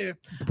 Gallo here.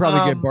 You'll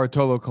probably get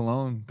Bartolo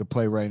Colon to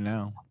play right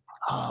now.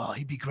 Oh,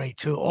 he'd be great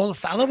too.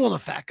 I love all the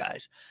fat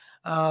guys.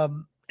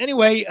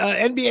 Anyway,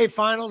 NBA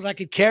Finals. I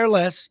could care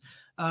less.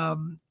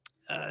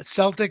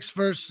 Celtics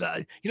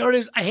versus. You know what it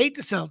is? I hate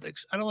the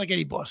Celtics. I don't like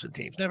any Boston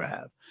teams. Never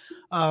have.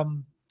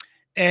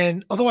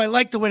 And although I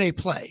like the way they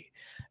play.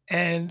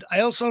 And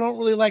I also don't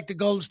really like the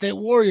Golden State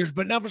Warriors.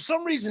 But now, for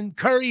some reason,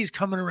 Curry's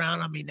coming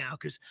around on me now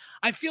because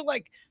I feel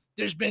like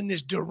there's been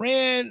this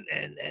Durant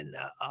and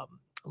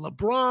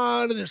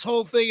LeBron and this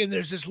whole thing. And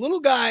there's this little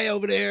guy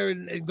over there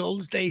in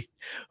Golden State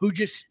who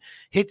just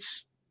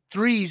hits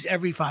threes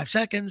every 5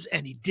 seconds.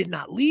 And he did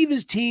not leave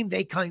his team.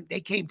 They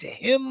came to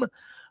him.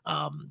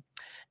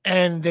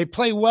 And they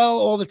play well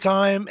all the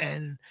time.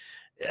 And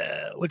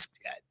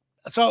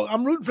so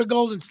I'm rooting for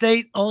Golden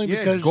State only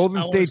because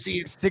Golden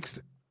State's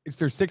sixth. It's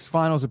their sixth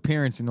finals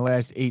appearance in the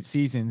last 8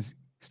 seasons.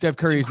 Steph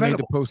Curry has made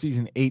the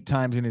postseason 8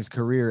 times in his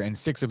career, and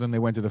 6 of them they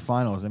went to the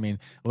finals. I mean,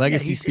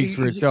 legacy speaks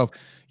for itself.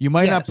 You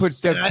might not put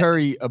Steph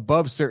Curry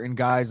above certain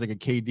guys like a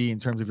KD in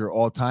terms of your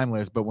all-time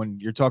list, but when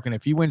you're talking,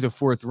 if he wins a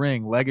 4th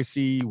ring,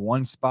 legacy,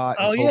 1 spot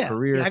his whole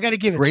career, I got to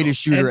give it greatest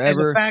shooter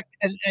ever. The fact,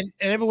 and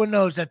everyone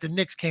knows that the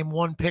Knicks came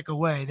 1 pick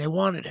away. They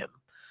wanted him.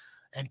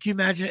 And can you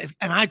imagine?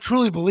 And I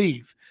truly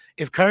believe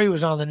if Curry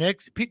was on the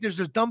Knicks, there's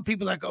those dumb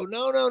people that go,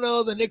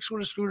 no, the Knicks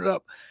would have screwed it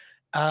up.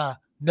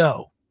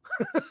 No.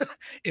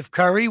 If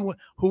Curry,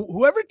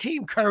 whoever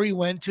team Curry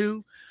went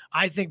to,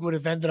 I think would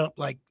have ended up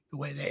like the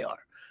way they are.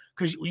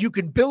 Because you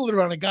can build it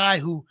on a guy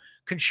who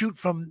can shoot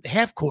from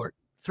half court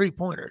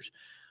 3-pointers.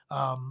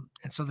 And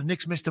so the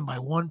Knicks missed him by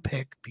 1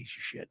 pick, piece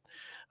of shit.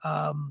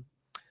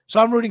 So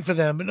I'm rooting for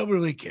them, but nobody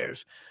really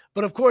cares.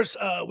 But of course,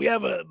 we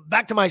have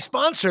back to my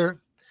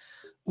sponsor,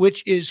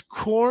 which is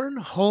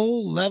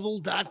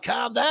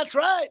cornholelevel.com. That's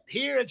right,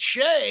 here at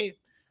Shea.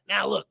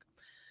 Now, look,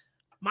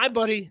 my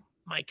buddy,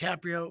 Mike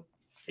Caprio,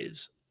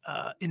 is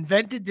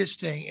invented this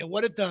thing. And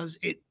what it does,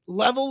 it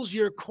levels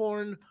your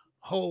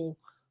cornhole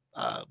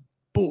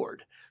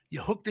board.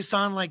 You hook this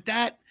on like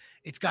that.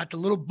 It's got the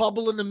little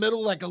bubble in the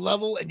middle like a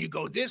level, and you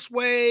go this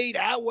way,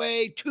 that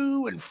way,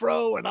 to and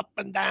fro, and up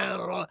and down,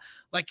 and all,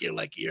 like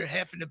you're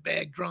half in the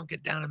bag drunk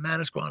it down in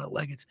Manasquan at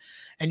Leggett's.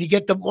 And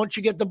once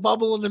you get the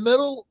bubble in the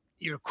middle,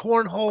 your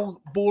cornhole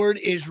board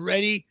is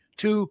ready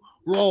to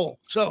roll.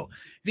 So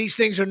these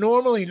things are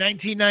normally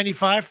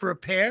 $19.95 for a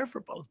pair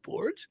for both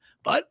boards.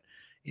 But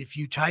if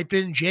you type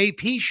in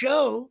JP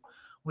Show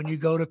when you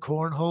go to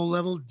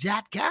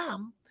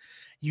cornholelevel.com,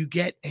 you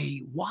get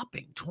a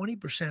whopping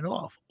 20%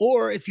 off.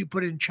 Or if you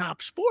put in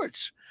Chop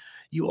Sports,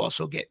 you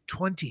also get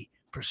 20%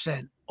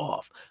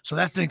 off. So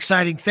that's an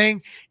exciting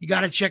thing. You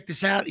got to check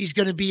this out. He's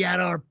going to be at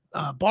our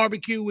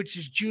barbecue, which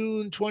is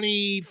June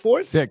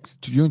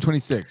 24th. June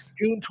 26th.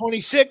 June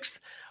 26th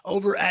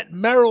over at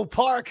Merrill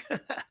Park.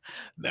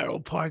 Merrill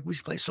Park. We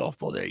used to play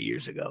softball there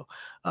years ago.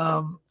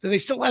 Do they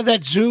still have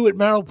that zoo at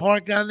Merrill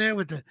Park down there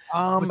with the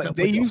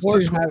they used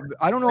to have,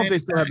 I don't know if they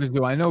still have the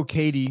zoo. I know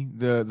Katie,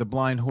 the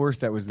blind horse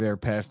that was there,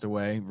 passed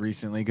away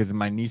recently because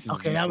my nieces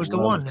that was the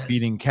one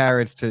feeding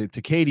carrots to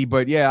Katie.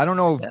 But yeah, I don't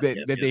know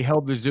if they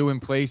held the zoo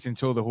in place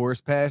until the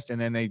horse passed and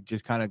then they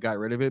just kind of got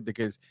rid of it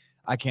because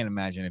I can't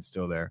imagine it's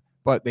still there.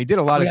 But they did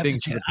a lot of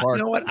things to the park.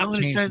 You know what? I'm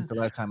going to send the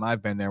last time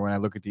I've been there when I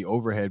look at the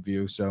overhead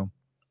view. So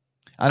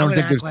I don't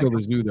think there's still a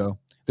zoo though.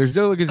 There's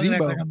still a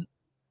gazebo.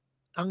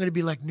 I'm going to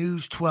be like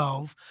News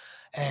 12.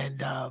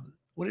 And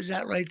what is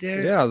that right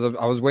there? Yeah,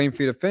 I was waiting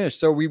for you to finish.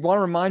 So we want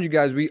to remind you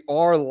guys, we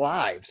are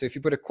live. So if you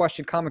put a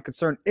question, comment,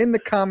 concern in the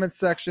comments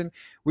section,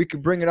 we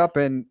could bring it up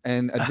and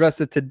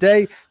address it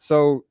today.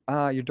 So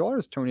your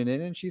daughter's tuning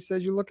in and she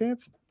says you look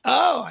handsome.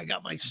 Oh, I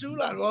got my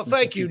suit on. Well,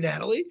 thank you,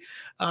 Natalie.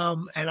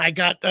 And I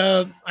got,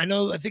 I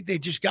think they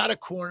just got a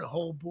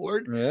cornhole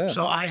board. Yeah.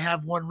 So I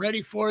have one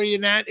ready for you,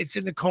 Nat. It's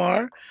in the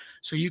car.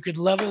 So you could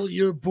level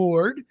your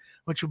board,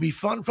 which will be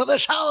fun for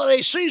this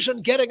holiday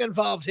season, getting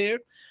involved here.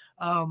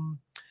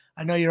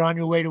 I know you're on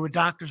your way to a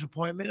doctor's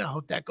appointment. I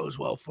hope that goes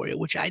well for you,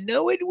 which I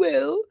know it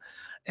will.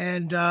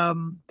 And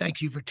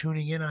thank you for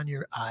tuning in on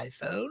your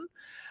iPhone.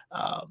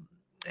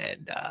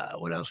 And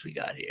what else we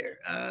got here?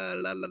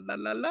 La la la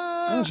la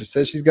la. Oh, she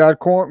says she's got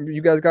corn.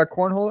 You guys got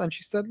cornhole, and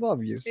she said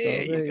love you. So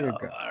There you go.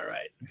 All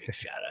right.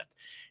 Shout out.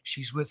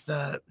 She's with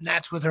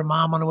Nat's with her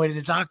mom on the way to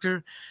the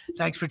doctor.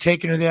 Thanks for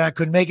taking her there. I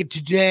couldn't make it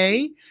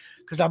today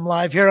because I'm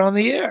live here on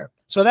the air.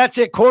 So that's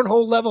it.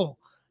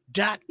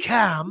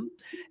 Cornholelevel.com.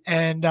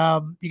 And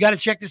you got to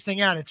check this thing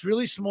out. It's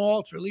really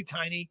small. It's really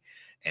tiny.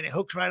 And it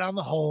hooks right on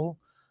the hole.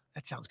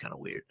 That sounds kind of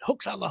weird.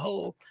 Hooks on the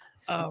hole.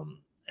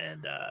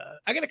 And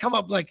I got to come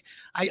up like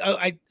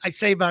I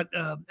say about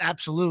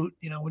absolute,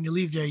 when you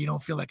leave there, you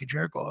don't feel like a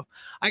jerk off.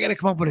 I got to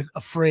come up with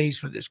a phrase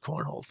for this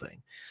cornhole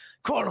thing.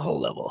 Cornhole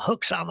level,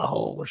 hooks on the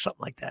hole or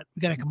something like that. We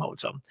got to come up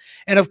with something.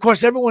 And of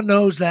course, everyone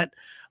knows that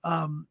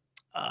when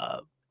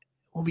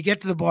we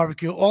get to the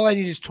barbecue, all I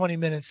need is 20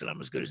 minutes and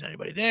I'm as good as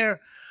anybody there.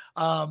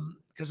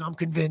 Because I'm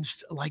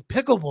convinced, like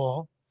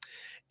pickleball,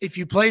 if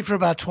you play for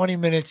about 20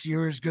 minutes,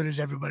 you're as good as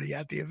everybody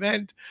at the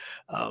event.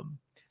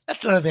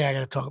 That's another thing I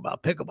got to talk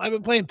about. Pickleball. I've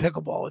been playing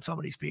pickleball with some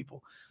of these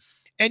people.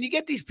 And you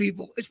get these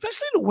people,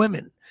 especially the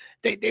women,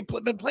 they've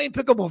been playing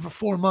pickleball for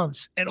 4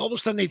 months. And all of a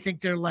sudden they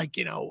think they're like,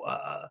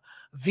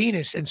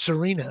 Venus and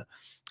Serena.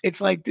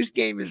 It's like, this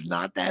game is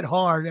not that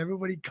hard.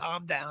 Everybody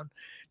calm down.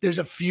 There's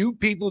a few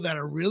people that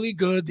are really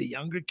good. The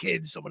younger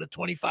kids, some of the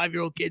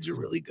 25-year-old kids are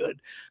really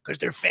good because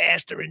they're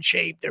fast, they're in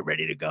shape, they're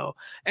ready to go.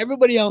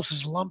 Everybody else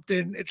is lumped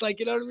in. It's like,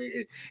 you know what I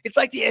mean? It's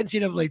like the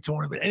NCAA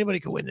tournament. Anybody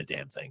can win the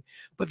damn thing.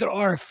 But there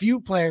are a few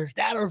players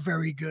that are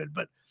very good.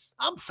 But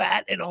I'm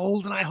fat and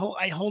old, and I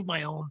hold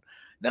my own.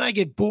 Then I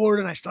get bored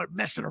and I start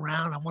messing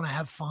around. I want to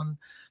have fun.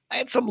 I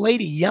had some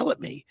lady yell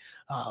at me.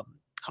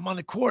 I'm on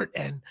the court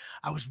and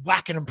I was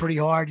whacking him pretty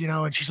hard,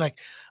 and she's like,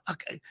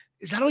 okay,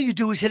 is that all you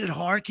do is hit it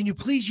hard? Can you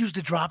please use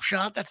the drop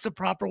shot? That's the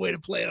proper way to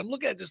play it. I'm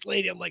looking at this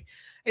lady. I'm like,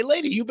 hey,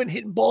 lady, you've been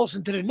hitting balls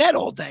into the net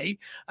all day.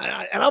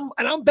 And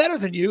I'm better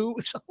than you.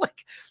 So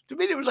like, to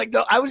me, it was like,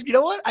 no, I was, you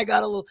know what? I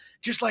got a little,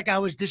 just like I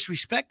was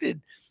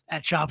disrespected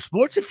at Chop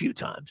Sports a few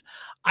times.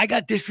 I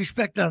got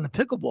disrespected on the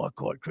pickleball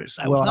court, Chris.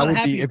 I was not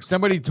happy. If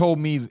somebody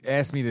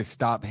asked me to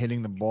stop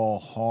hitting the ball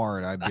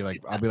hard, I'll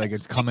be like,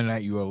 it's coming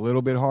at you a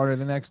little bit harder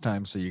the next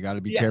time. So you got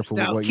to be careful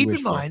with what you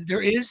wish for. Keep in mind,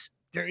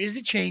 there is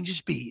a change of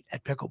speed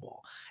at pickleball,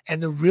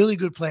 and the really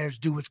good players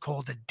do what's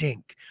called a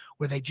dink,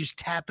 where they just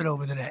tap it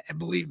over the net. And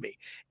believe me,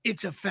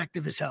 it's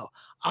effective as hell.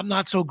 I'm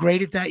not so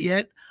great at that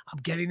yet. I'm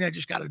getting there.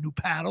 Just got a new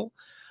paddle.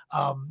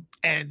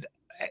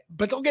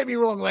 But don't get me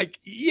wrong. Like,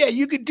 yeah,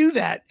 you could do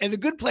that, and the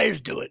good players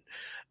do it.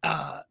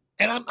 And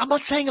I'm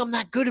not saying I'm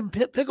not good in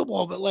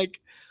pickleball, but like,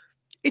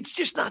 it's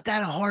just not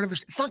that hard of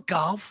it's not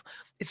golf.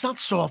 It's not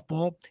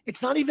softball.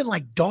 It's not even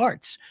like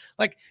darts.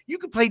 Like, you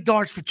could play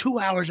darts for 2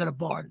 hours at a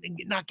bar and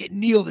not get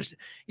nailed, and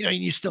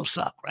you still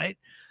suck, right?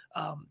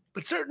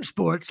 But certain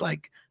sports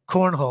like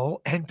cornhole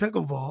and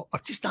pickleball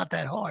are just not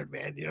that hard,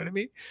 man. You know what I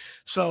mean?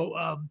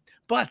 So,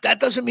 but that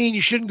doesn't mean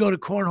you shouldn't go to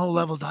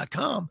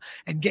cornholelevel.com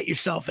and get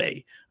yourself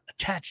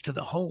attached to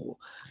the hole.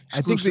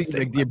 I think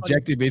the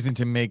objective isn't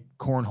to make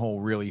cornhole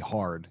really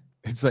hard.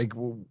 It's like,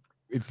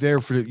 it's there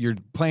you're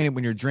playing it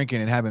when you're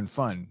drinking and having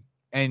fun.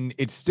 And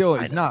it's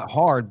not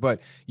hard,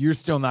 but you're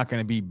still not going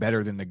to be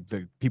better than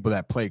the people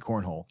that play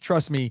cornhole.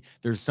 Trust me,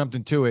 there's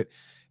something to it.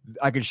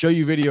 I could show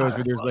you videos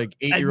where there's like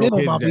 8-year-old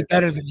kids. I'll be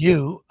better than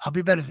you. I'll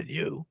be better than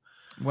you.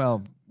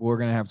 Well, we're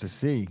going to have to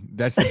see.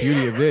 That's the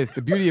beauty of this.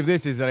 The beauty of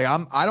this is that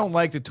I don't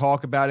like to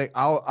talk about it.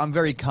 I'm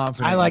very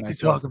confident. I like to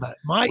talk about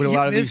it. With a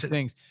lot of these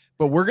things.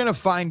 But we're going to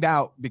find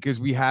out because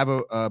we have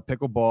a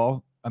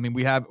pickleball. I mean,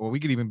 we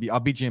could even I'll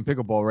beat you in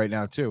pickleball right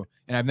now too.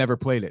 And I've never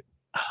played it.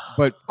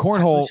 But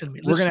cornhole,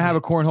 we're going to have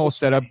a cornhole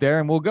set up there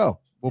and we'll go.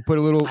 We'll put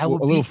a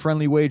little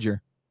friendly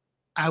wager.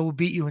 I will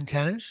beat you in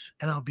tennis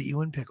and I'll beat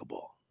you in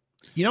pickleball.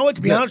 You know what?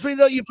 To be honest with you,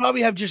 though, you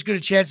probably have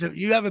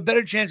you have a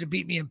better chance of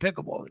beating me in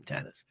pickleball than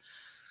tennis.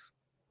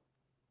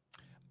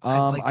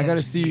 I got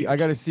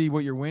to see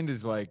what your wind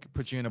is like.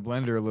 Put you in a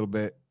blender a little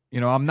bit.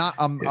 I'm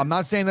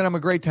not saying that I'm a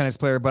great tennis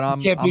player, but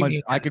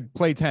I could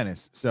play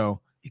tennis.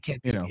 So you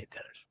can't beat me at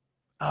tennis.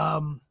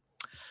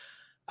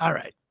 All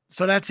right.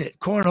 So that's it.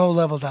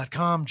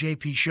 Cornholelevel.com,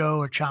 JP Show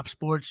or Chop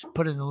Sports.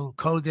 Put in a little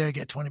code there,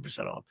 get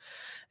 20% off.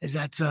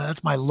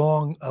 That's my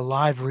long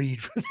live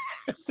read for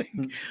that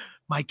thing.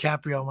 Mike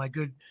Caprio, my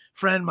good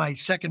friend, my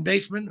second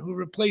baseman, who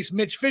replaced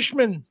Mitch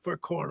Fishman for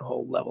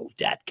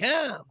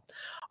cornholelevel.com.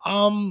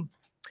 I'm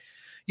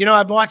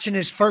watching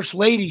his First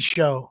Lady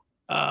show.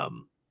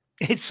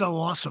 It's so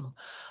awesome.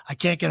 I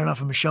can't get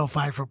enough of Michelle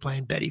Pfeiffer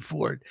playing Betty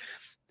Ford.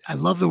 I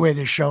love the way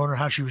they're showing her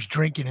how she was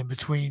drinking in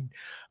between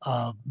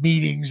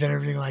meetings and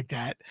everything like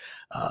that.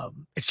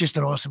 It's just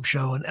an awesome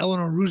show. And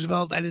Eleanor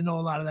Roosevelt, I didn't know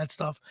a lot of that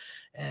stuff.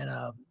 And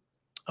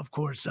of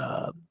course,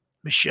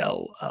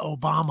 Michelle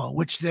Obama,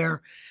 which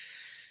they're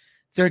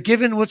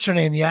giving, what's her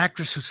name? The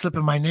actress who's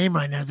slipping my name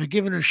right now. They're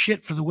giving her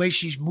shit for the way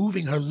she's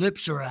moving her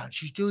lips around.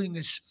 She's doing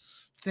this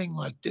thing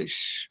like this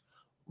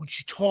when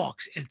she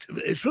talks.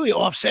 It's really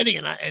offsetting,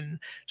 and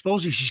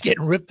supposedly she's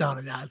getting ripped on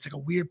it now. It's like a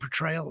weird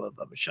portrayal of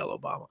Michelle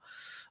Obama.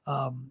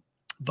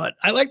 But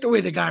I like the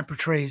way the guy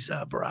portrays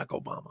Barack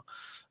Obama.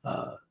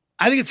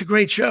 I think it's a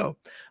great show.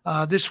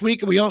 This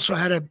week we also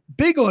had a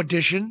big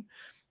audition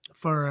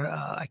for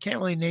I can't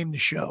really name the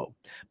show.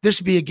 This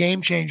would be a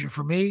game changer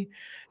for me.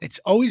 It's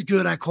always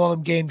good. I call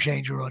them game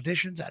changer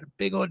auditions. I had a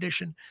big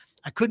audition.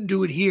 I couldn't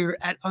do it here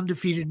at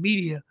Undefeated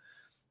Media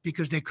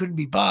because they couldn't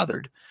be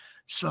bothered.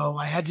 So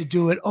I had to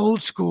do it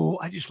old school.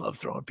 I just love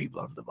throwing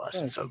people under the bus.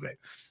 It's so great.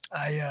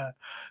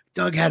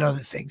 Doug had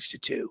other things to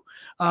do.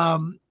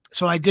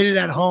 So I did it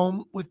at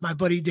home with my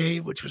buddy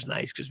Dave, which was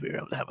nice because we were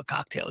able to have a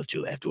cocktail or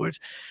two afterwards.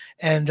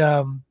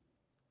 And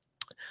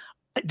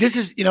this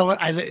is, you know what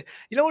it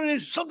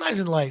is. Sometimes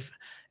in life,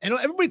 and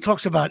everybody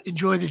talks about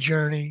enjoy the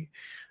journey.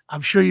 I'm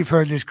sure you've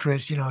heard this,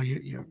 Chris. You know,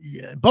 you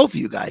both of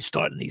you guys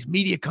starting these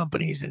media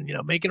companies and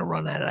making a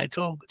run at it. It's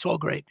all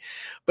great,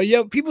 but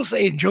people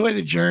say enjoy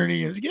the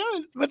journey.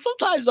 But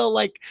sometimes they'll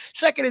like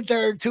second and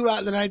third, 2 out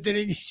in the ninth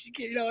inning.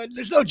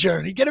 There's no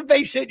journey. Get a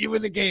base hit, you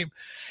win the game.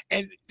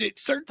 And at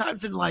certain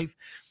times in life,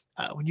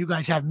 when you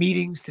guys have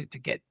meetings to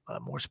get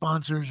more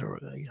sponsors or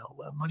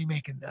money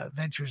making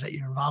ventures that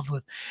you're involved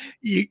with,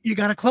 you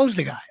got to close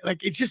the guy.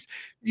 Like it's just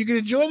you can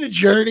enjoy the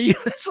journey.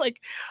 It's like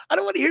I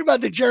don't want to hear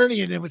about the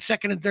journey. And then with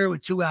second and third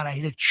with 2 out, I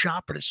hit a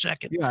chopper to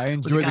second. Yeah, I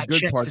enjoy the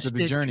good parts of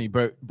the journey,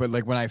 but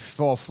like when I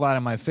fall flat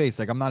on my face,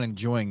 like I'm not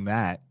enjoying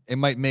that. It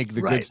might make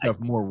the good stuff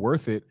more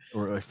worth it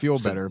or I feel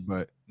better,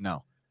 but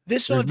no.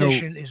 This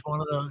audition is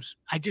one of those.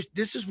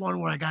 This is one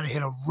where I got to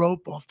hit a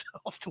rope off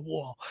the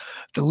wall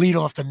to lead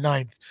off the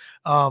ninth,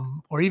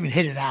 or even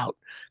hit it out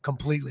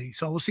completely.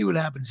 So we'll see what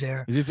happens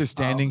there. Is this a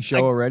standing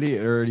show already?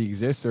 It already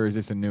exists, or is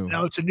this a new?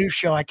 No, it's a new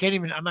show. I'm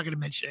not going to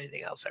mention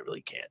anything else. I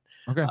really can't.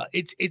 Okay.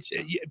 It's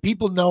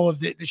people know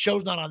of it. The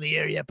show's not on the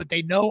air yet, but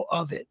they know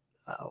of it.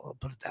 I'll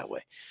put it that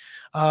way.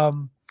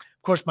 Of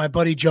course, my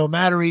buddy Joe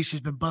Matarese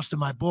has been busting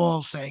my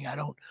balls saying I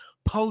don't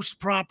post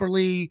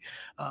properly.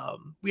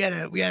 We had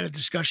a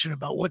discussion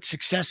about what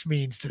success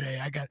means today.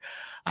 I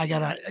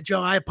got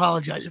Joe, I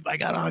apologize if I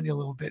got on you a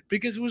little bit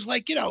because it was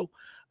like, it's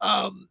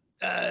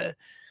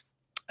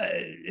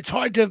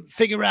hard to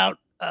figure out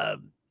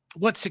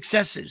what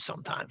success is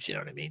sometimes, you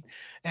know what I mean?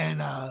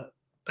 And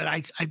but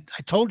I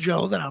told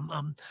Joe that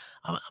I'm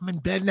in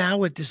bed now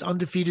with this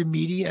Undefeated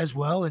Media as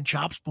well and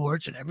Chop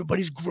Sports, and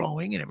everybody's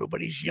growing and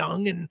everybody's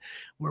young and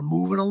we're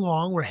moving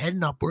along. We're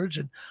heading upwards,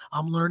 and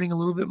I'm learning a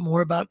little bit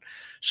more about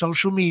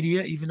social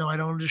media, even though I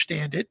don't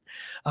understand it.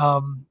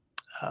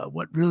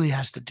 What really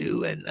has to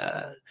do. And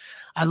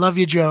I love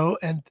you, Joe,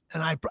 and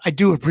I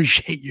do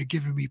appreciate you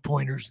giving me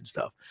pointers and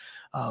stuff.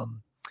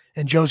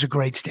 And Joe's a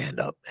great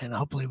stand-up, and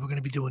hopefully we're going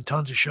to be doing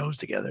tons of shows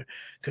together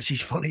because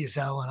he's funny as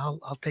hell, and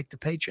I'll take the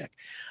paycheck.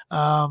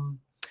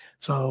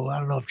 So I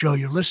don't know if Joe,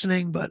 you're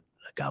listening, but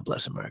God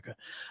bless America.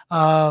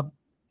 I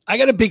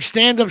got a big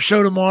stand-up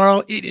show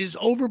tomorrow. It is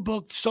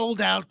overbooked,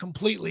 sold out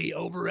completely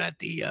over at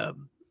the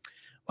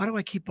why do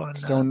I keep on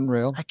Stone and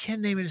Rail? I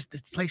can't name it.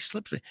 The place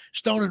slips me.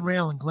 Stone and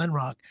Rail in Glen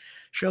Rock.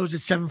 Shows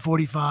at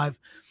 7:45.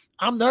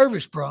 I'm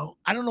nervous, bro.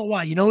 I don't know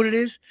why. You know what it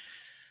is?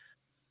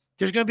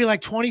 There's going to be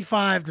like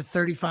 25 to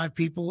 35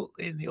 people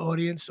in the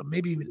audience, or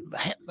maybe even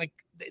like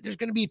there's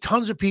going to be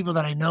tons of people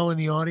that I know in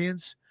the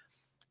audience,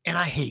 and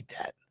I hate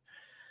that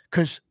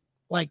because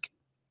like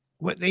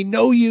when they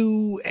know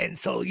you, and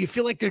so you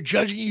feel like they're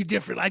judging you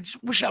different. I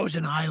just wish I was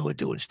in Iowa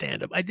doing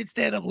stand-up. I did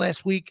stand-up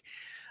last week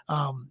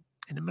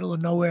in the middle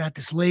of nowhere at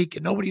this lake,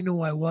 and nobody knew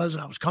who I was,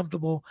 and I was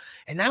comfortable.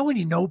 And now when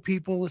you know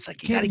people, it's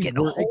like you got to get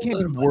it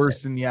can't be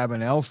worse than the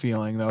Avenel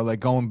feeling, though,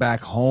 like going back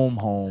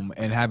home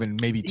and having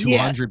maybe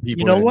 200 people.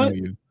 You know what?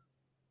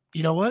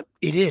 You know what?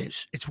 It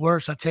is. It's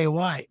worse. I'll tell you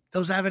why.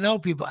 Those Avenel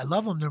people, I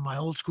love them. They're my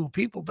old school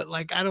people, but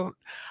like I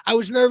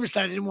was nervous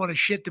that I didn't want to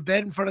shit the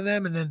bed in front of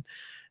them, and then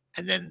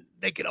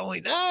they could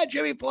only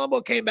Jimmy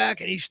Palumbo came back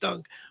and he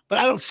stunk, but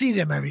I don't see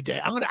them every day.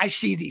 I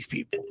see these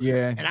people,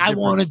 and I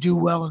want to do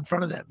well in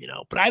front of them,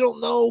 but I don't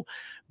know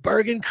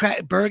Bergen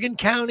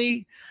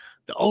County,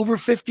 the over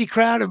 50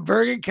 crowd in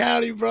Bergen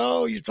County,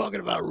 bro. You're talking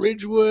about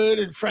Ridgewood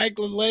and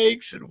Franklin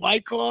Lakes and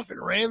Wyckoff and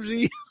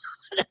Ramsey.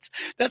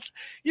 that's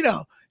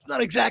it's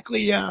not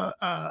exactly I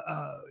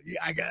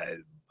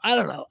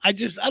don't know. I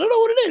don't know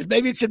what it is.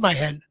 Maybe it's in my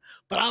head,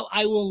 but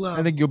I will.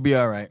 I think you'll be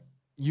all right.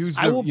 Use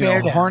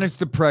harness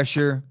the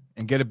pressure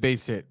and get a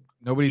base hit.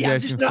 Nobody's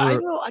asking for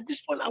it.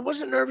 I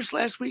wasn't nervous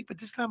last week, but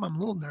this time I'm a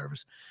little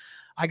nervous.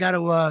 I got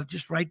to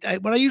just write.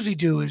 What I usually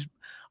do is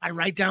I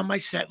write down my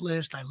set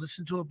list. I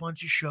listen to a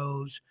bunch of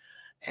shows,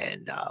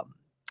 and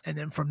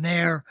then from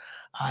there,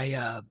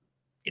 I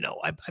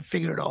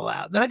figure it all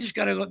out. Then I just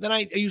got to go. Then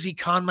I usually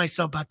con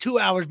myself about 2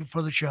 hours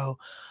before the show.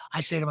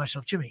 I say to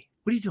myself, Jimmy,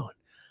 what are you doing?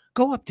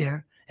 Go up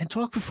there and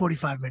talk for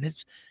 45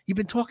 minutes. You've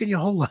been talking your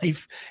whole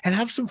life, and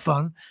have some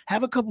fun,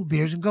 have a couple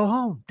beers and go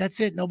home. That's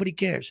it. Nobody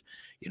cares.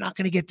 You're not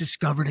going to get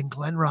discovered in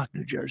Glen Rock,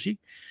 New Jersey.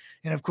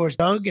 And of course,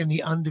 Doug and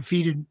the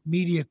undefeated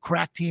media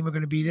crack team are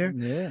going to be there.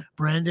 Yeah,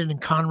 Brandon and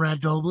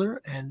Conrad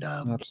Dobler. And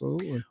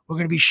absolutely. we're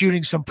going to be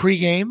shooting some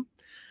pregame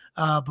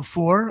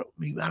before.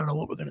 I don't know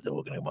what we're going to do.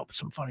 We're going to come up with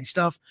some funny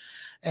stuff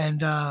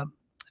and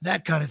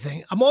that kind of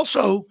thing. I'm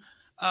also,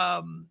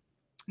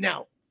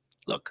 now,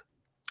 look,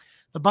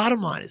 the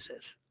bottom line is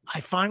this. I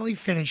finally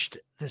finished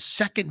the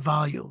second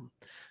volume,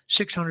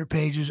 600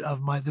 pages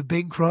of the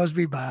Bing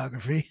Crosby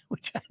biography,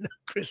 which I know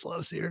Chris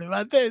loves hearing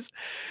about this.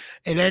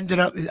 It ended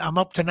up, I'm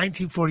up to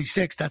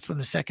 1946. That's when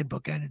the second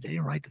book ended. They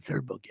didn't write the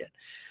third book yet,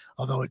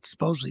 although it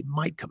supposedly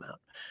might come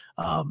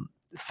out.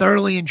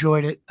 Thoroughly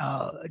enjoyed it.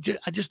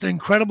 Just an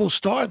incredible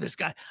star, this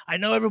guy. I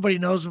know everybody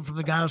knows him from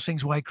the guy who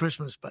sings White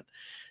Christmas, but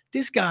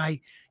this guy,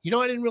 I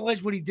didn't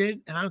realize what he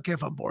did, and I don't care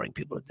if I'm boring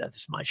people to death.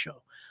 This is my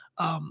show.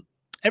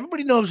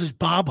 Everybody knows as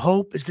Bob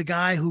Hope is the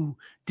guy who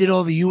did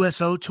all the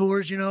USO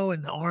tours,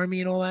 and the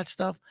Army and all that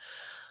stuff.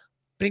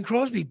 Bing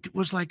Crosby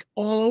was like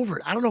all over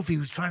it. I don't know if he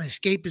was trying to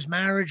escape his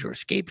marriage or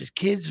escape his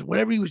kids or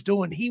whatever he was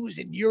doing. He was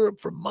in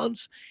Europe for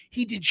months.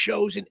 He did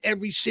shows in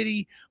every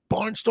city,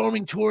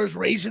 barnstorming tours,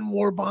 raising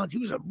war bonds. He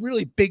was a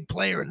really big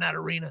player in that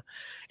arena.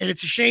 And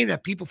it's a shame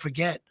that people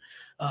forget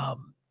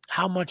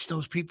how much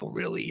those people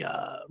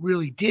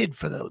really did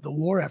for the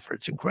war effort.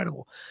 It's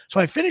incredible. So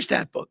I finished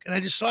that book and I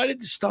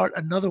decided to start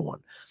another one.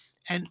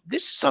 And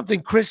this is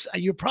something, Chris,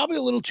 you're probably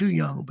a little too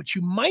young, but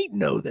you might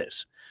know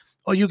this.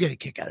 Oh, you'll get a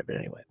kick out of it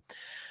anyway.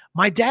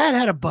 My dad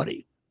had a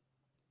buddy.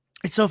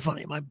 It's so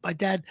funny. My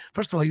dad,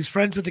 first of all, he was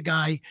friends with the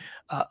guy,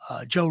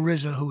 Joe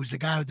Rizza, who was the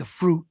guy with the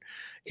fruit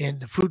in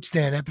the fruit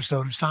stand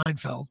episode of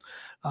Seinfeld.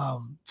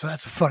 So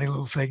that's a funny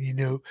little thing you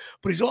knew.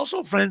 But he's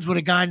also friends with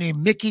a guy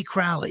named Mickey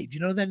Crowley. Do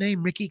you know that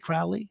name, Mickey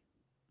Crowley?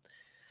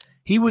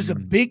 He was as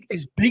big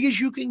as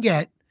you can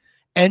get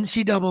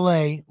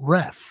NCAA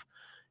ref.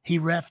 He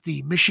reffed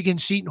the Michigan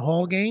Seton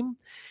Hall game.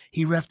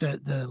 He reffed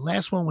the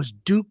last one was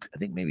Duke, I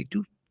think maybe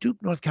Duke,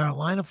 North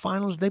Carolina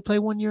finals. They play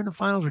one year in the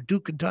finals, or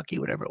Duke, Kentucky,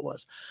 whatever it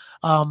was.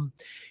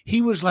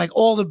 He was like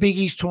all the Big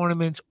East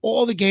tournaments,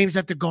 all the games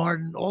at the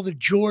Garden, all the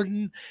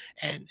Jordan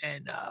and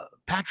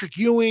Patrick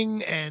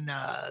Ewing and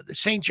the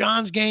St.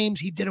 John's games.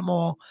 He did them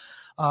all.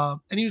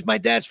 And he was my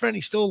dad's friend.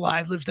 He's still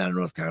alive, lives down in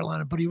North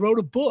Carolina, but he wrote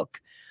a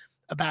book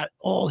about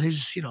all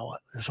his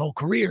whole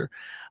career.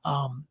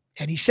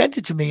 And he sent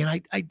it to me,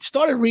 and I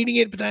started reading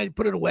it, but I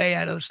put it away. I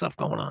had other stuff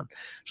going on.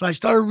 So I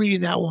started reading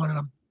that one, and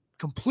I'm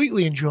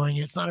completely enjoying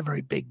it. It's not a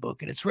very big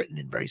book, and it's written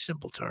in very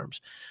simple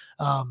terms.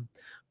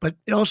 But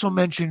it also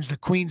mentions the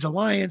Queens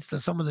Alliance,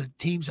 some of the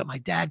teams that my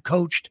dad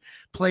coached,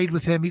 played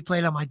with him. He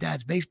played on my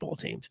dad's baseball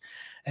teams.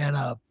 And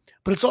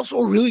but it's also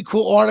a really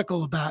cool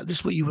article about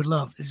this, what you would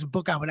love. It's a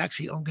book I'm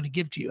going to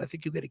give to you. I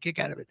think you'll get a kick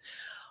out of it,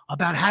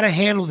 about how to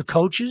handle the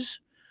coaches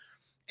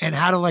and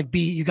how to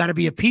you got to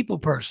be a people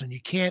person.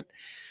 You can't,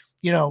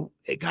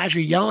 guys are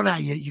yelling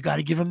at you. You got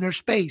to give them their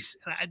space.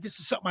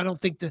 This is something I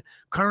don't think the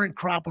current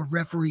crop of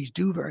referees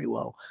do very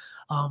well.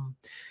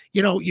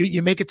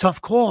 You make a tough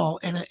call,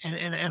 and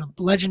a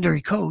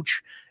legendary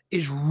coach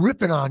is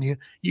ripping on you.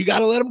 You got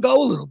to let them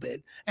go a little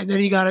bit, and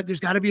then there's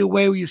got to be a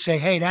way where you say,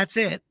 "Hey, that's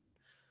it.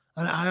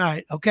 All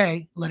right,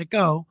 okay, let it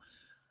go,"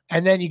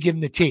 and then you give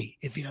him the T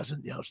if he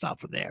doesn't, stop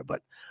from there.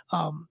 But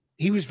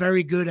he was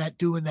very good at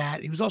doing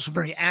that. He was also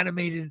very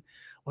animated.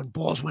 When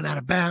balls went out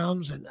of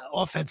bounds and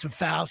offensive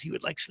fouls, he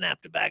would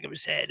snap the back of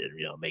his head and,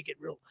 make it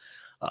real.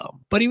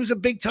 But he was a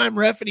big time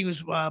ref, and he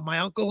was my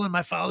uncle and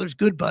my father's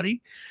good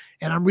buddy.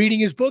 And I'm reading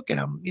his book, and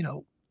I'm,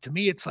 to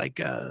me, it's like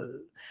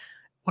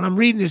when I'm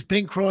reading this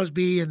Bing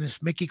Crosby and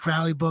this Mickey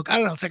Crowley book, I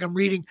don't know. It's like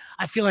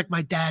I feel like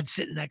my dad's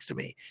sitting next to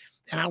me,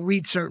 and I'll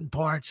read certain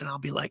parts and I'll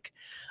be like,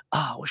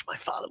 oh, I wish my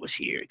father was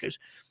here, because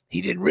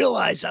he didn't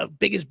realize how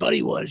big his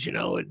buddy was,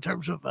 in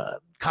terms of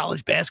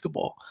college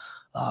basketball.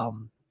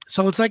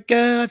 So it's like,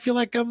 I feel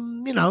like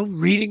I'm,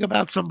 reading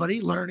about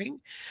somebody,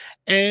 learning,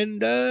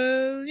 and,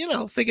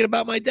 thinking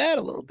about my dad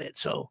a little bit.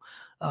 So,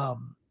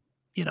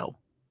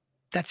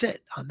 that's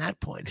it on that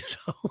point.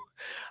 So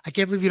I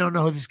can't believe you don't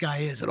know who this guy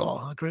is at all,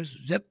 huh, Chris?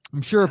 Zip.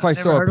 I'm sure if I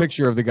saw a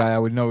picture of the guy, I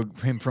would know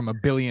him from a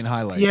billion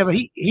highlights. Yeah, but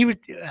he was,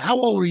 how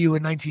old were you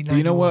in 1990?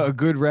 You know what? A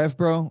good ref,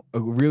 bro, a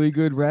really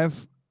good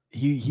ref.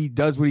 He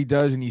does what he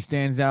does, and he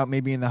stands out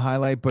maybe in the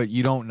highlight, but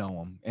you don't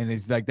know him. And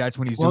it's like, that's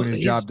when he's doing his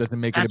job. Doesn't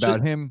make it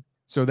about him.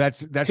 So that's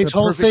the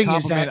perfect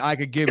compliment I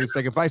could give. It's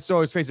like, if I saw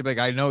his face, I'd be like,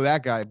 I know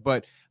that guy,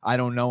 but I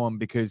don't know him,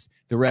 because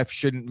the ref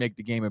shouldn't make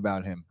the game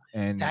about him.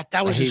 And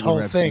that was his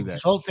whole thing.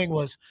 His whole thing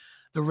was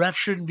the ref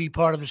shouldn't be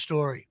part of the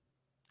story.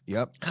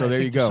 Yep. So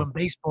there you go. Some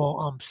baseball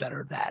umps that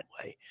are that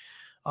way.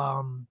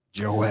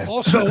 Joe West.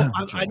 Also,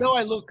 I know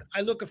I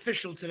look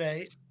official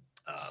today.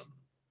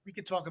 We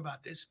can talk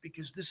about this,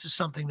 because this is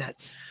something that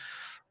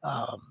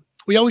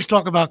we always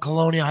talk about.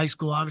 Colonia High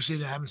School. Obviously,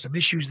 they're having some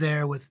issues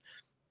there with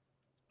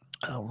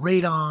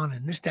radon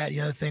and this, that,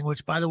 the other thing,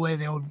 which, by the way,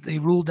 they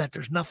ruled that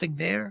there's nothing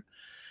there.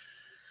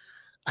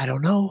 I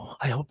don't know.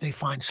 I hope they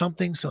find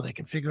something so they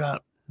can figure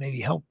out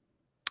maybe help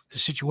the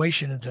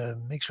situation and to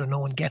make sure no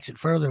one gets it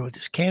further with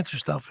this cancer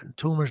stuff and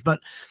tumors. But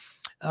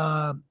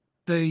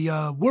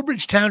the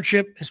Woodbridge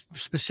Township,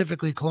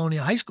 specifically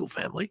Colonia High School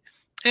family,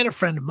 and a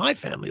friend of my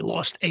family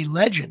lost a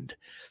legend,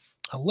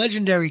 a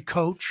legendary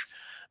coach.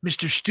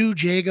 Mr. Stu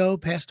Jago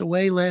passed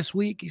away last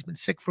week. He's been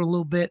sick for a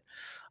little bit.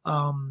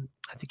 I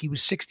think he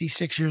was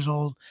 66 years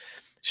old.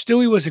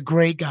 Stewie was a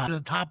great guy.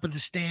 On top of the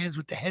stands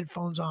with the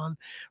headphones on,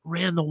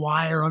 ran the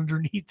wire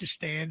underneath the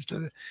stands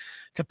to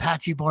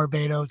Patsy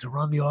Barbado to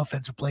run the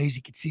offensive plays.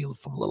 You could see it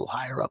from a little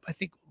higher up. I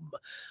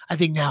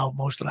think now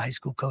most of the high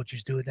school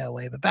coaches do it that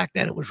way, but back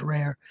then it was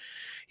rare.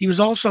 He was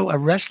also a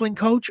wrestling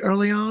coach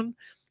early on.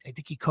 I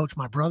think he coached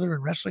my brother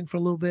in wrestling for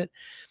a little bit.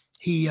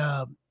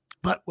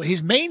 But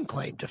his main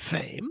claim to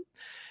fame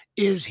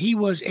is he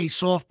was a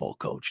softball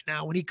coach.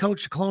 Now, when he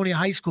coached Colonia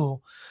High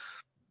School,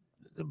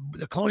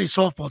 the Colonia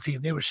softball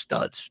team, they were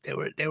studs.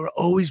 They were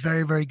always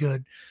very, very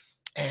good.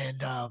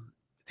 And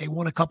they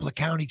won a couple of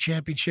county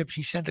championships.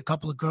 He sent a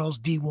couple of girls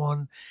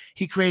D1.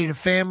 He created a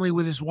family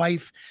with his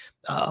wife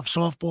of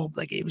softball.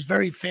 Like, it was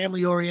very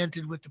family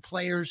oriented with the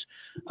players,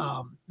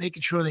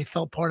 making sure they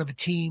felt part of a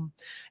team.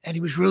 And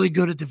he was really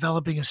good at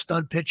developing a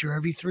stud pitcher.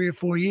 Every 3 or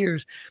 4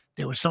 years,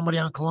 there was somebody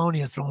on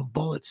Colonia throwing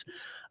bullets.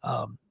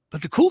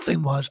 But the cool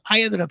thing was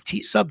I ended up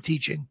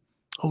sub-teaching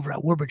over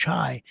at Woodbridge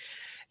High.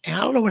 And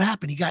I don't know what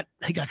happened. He got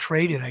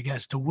traded, I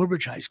guess, to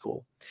Woodbridge High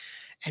School.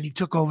 And he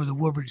took over the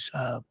Woodbridge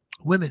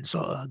women's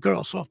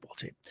girls softball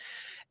team.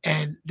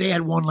 And they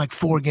had won like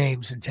 4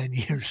 games in 10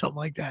 years, something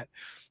like that.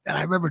 And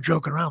I remember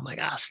joking around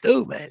like,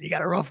 Stu, man, you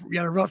got a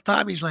rough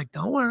time. He's like,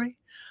 don't worry,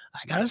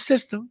 I got a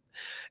system.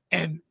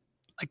 And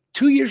like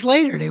 2 years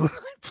later, they were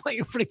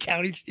playing for the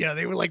county.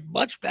 They were like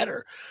much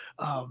better.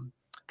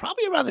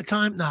 Probably around the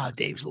time.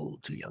 Dave's a little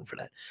too young for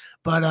that.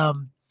 But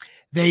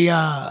he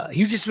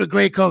was just a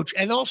great coach.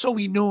 And also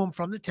we knew him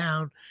from the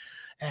town.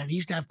 And he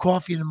used to have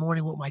coffee in the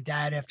morning with my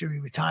dad after he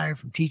retired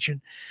from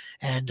teaching.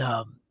 And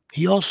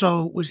he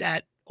also was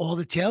at all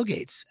the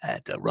tailgates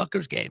at the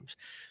Rutgers games,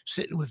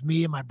 sitting with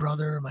me and my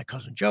brother and my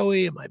cousin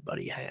Joey and my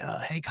buddy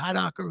Hank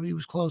Heidacher, who he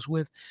was close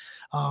with.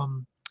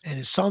 And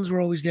his sons were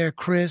always there,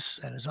 Chris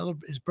and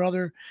his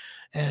brother.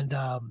 And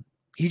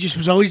he just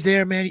was always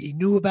there, man. He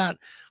knew about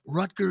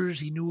Rutgers.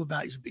 He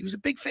was a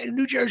big fan, a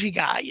New Jersey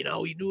guy.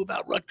 He knew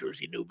about Rutgers.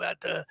 He knew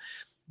about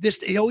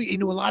this. He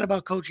knew a lot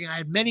about coaching. I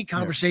had many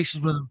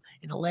conversations with him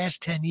in the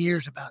last 10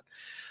 years about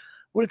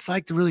what it's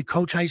like to really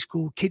coach high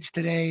school kids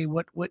today.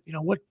 What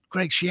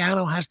Greg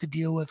Schiano has to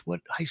deal with,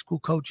 what high school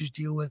coaches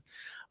deal with,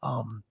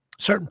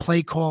 certain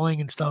play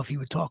calling and stuff. He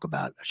would talk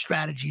about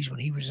strategies when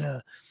he was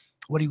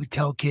what he would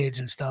tell kids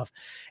and stuff.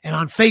 And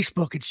on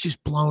Facebook, it's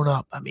just blown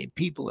up. I mean,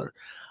 people are,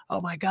 oh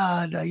my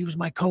God, he was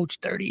my coach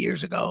 30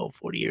 years ago,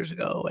 40 years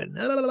ago. And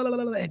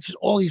it's just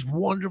all these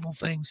wonderful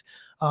things.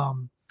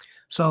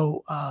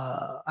 So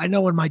I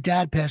know when my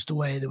dad passed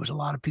away, there was a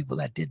lot of people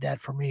that did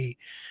that for me.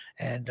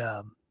 And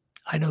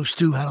I know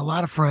Stu had a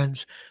lot of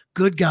friends,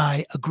 good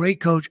guy, a great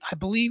coach. I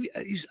believe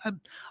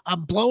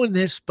I'm blowing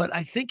this, but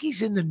I think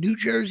he's in the New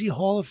Jersey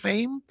Hall of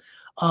Fame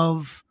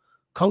of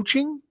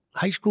coaching,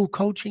 high school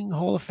coaching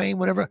Hall of Fame,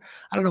 whatever.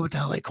 I don't know what the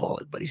hell they call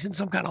it, but he's in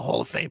some kind of Hall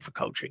of Fame for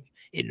coaching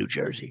in New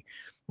Jersey,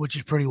 which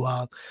is pretty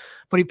wild.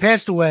 But he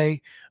passed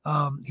away.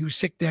 He was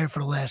sick there for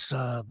the last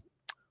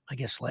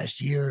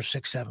year,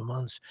 6-7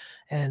 months.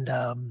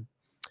 And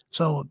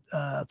so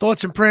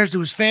thoughts and prayers to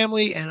his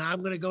family. And I'm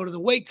going to go to the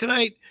wake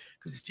tonight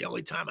because it's the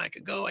only time I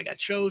can go. I got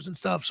shows and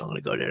stuff, so I'm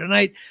going to go there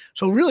tonight.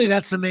 So really,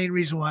 that's the main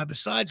reason why,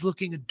 besides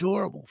looking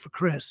adorable for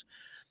Chris,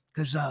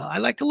 because I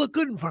like to look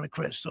good in front of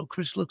Chris. So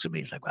Chris looks at me.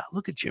 He's like, wow,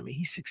 look at Jimmy.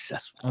 He's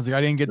successful. I was like,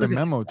 I didn't get the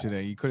memo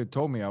today. You could have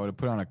told me. I would have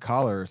put on a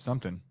collar or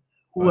something.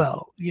 But...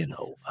 Well,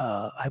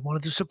 I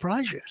wanted to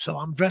surprise you. So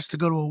I'm dressed to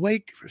go to a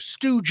wake for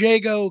Stu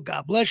Jago.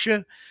 God bless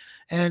you.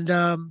 And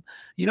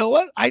you know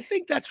what? I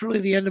think that's really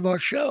the end of our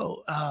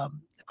show.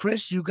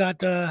 Chris, you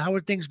got how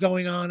are things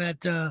going on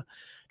at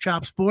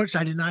Chop Sports?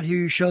 I did not hear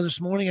your show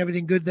this morning.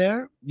 Everything good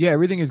there? Yeah,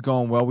 everything is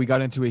going well. We got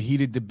into a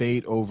heated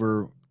debate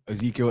over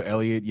Ezekiel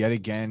Elliott yet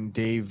again.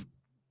 Dave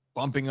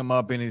bumping him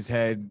up in his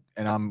head,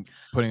 and I'm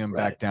putting him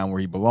back down where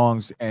he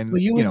belongs. And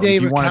well,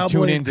 if you want to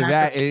tune into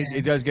that,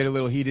 it does get a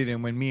little heated.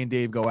 And when me and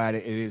Dave go at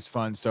it, it is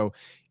fun. So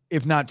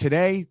if not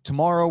today,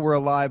 tomorrow we're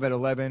live at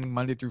 11,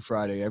 Monday through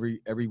Friday,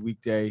 every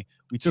weekday.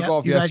 We took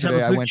off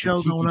yesterday. I went to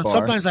Tiki Bar.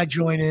 Sometimes I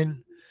join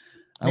in.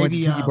 I went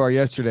to Tiki Bar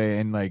yesterday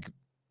and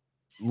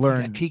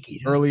learned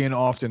early and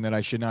often that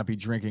I should not be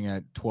drinking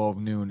at 12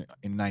 noon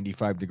in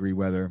 95-degree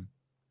weather.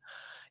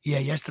 Yeah,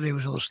 yesterday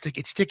was a little sticky.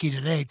 It's sticky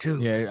today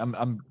too. Yeah, I'm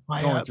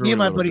going through me and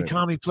my buddy bit.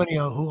 Tommy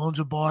Plinio, who owns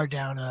a bar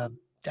down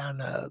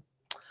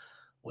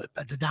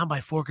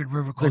by Forked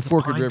River called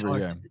Forked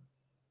River,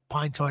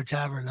 Pine Tar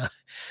Tavern.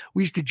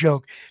 We used to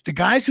joke, the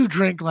guys who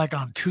drink like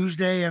on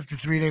Tuesday after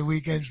 3-day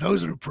weekends,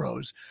 those are the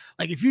pros.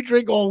 Like if you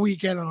drink all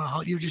weekend on a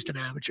holiday, you're just an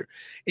amateur.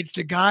 It's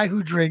the guy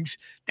who drinks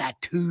that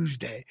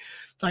Tuesday.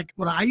 Like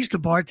when I used to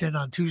bartend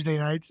on Tuesday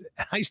nights,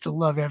 I used to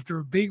love after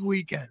a big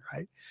weekend,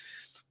 right?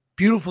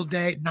 beautiful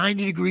day,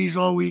 90 degrees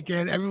all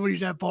weekend.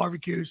 Everybody's at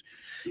barbecues.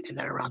 And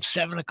then around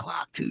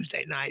 7:00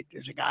 Tuesday night,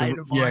 there's a guy in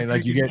the bar.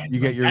 Like you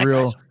drinking get again. your That guy's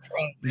real a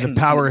pro, the man.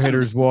 power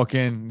hitters walk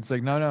in. It's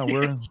like, no,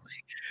 Yeah,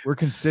 we're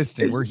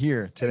consistent. We're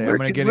here today. we're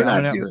not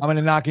I'm doing-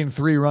 gonna knock in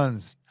 3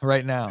 runs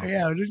right now.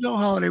 Yeah, there's no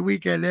holiday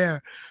weekend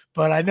there.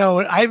 But I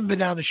know I haven't been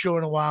down the shore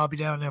in a while. I'll be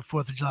down there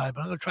 4th of July,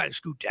 but I'm going to try to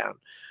scoot down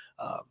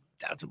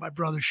to my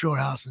brother's shore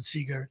house in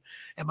Seagirt.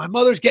 And my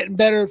mother's getting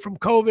better from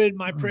COVID.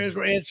 My prayers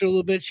were answered a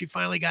little bit. She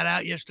finally got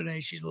out yesterday.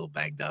 She's a little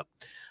banged up.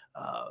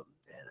 And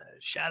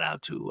shout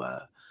out to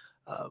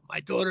my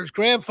daughter's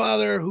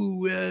grandfather,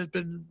 who has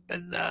been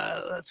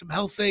some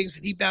health things,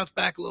 and he bounced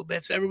back a little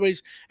bit. So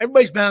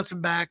everybody's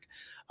bouncing back.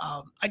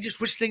 I just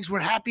wish things were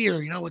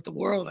happier, with the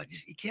world.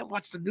 You can't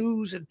watch the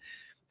news and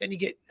then you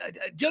get.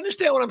 Do you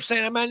understand what I'm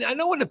saying? I mean, I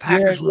know when the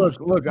Packers lose.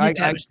 Look, I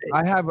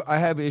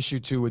have issue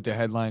too with the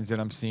headlines that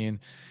I'm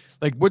seeing.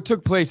 Like, what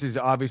took place is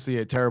obviously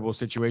a terrible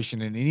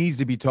situation, and it needs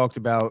to be talked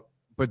about.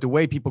 But the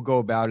way people go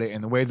about it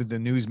and the way that the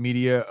news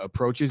media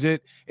approaches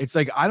it, it's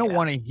like I don't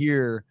want to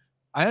hear.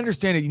 I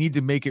understand that you need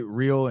to make it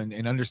real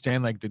and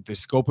understand like the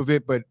scope of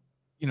it, but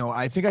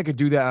I think I could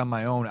do that on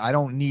my own. I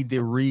don't need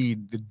to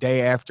read the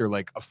day after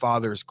like a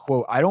father's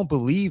quote. I don't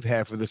believe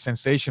half of the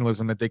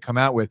sensationalism that they come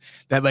out with,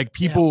 that like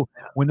people,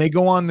 when they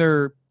go on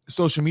their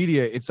social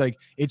media, it's like,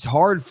 it's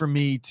hard for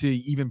me to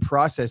even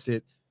process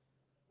it,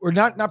 or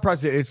not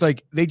process it. It's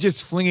like, they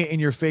just fling it in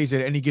your face at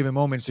any given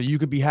moment. So you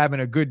could be having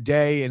a good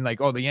day and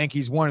like, oh, the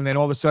Yankees won. And then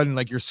all of a sudden,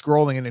 like, you're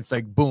scrolling and it's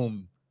like,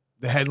 boom,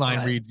 the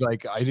headline reads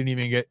like, I didn't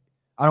even get,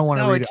 I don't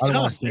want to read it. I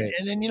don't want to say it.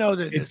 And then,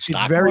 it's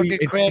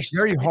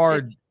very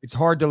hard. It's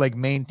hard to like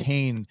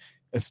maintain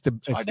a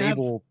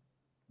stable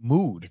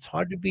mood. It's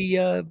hard to be.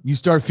 You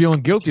start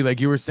feeling guilty,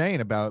 like you were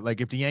saying about like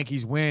if the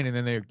Yankees win, and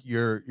then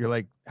you're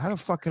like, how the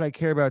fuck could I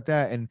care about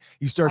that? And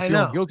you start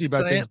feeling guilty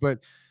about things. But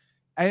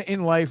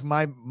in life,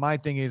 my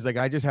thing is like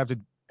I just have to.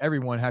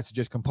 Everyone has to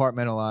just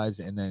compartmentalize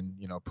and then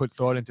put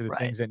thought into the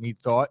things that need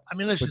thought. I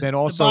mean, listen, but then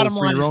also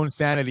for your own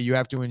sanity, you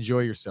have to enjoy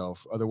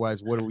yourself.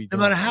 Otherwise, what are we doing?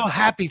 No matter how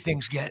happy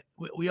things get,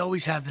 we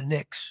always have the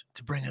Knicks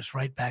to bring us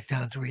right back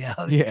down to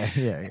reality. Yeah.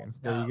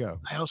 There you go.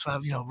 I also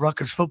have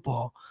Rutgers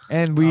football,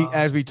 and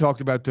as we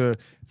talked about the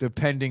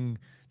pending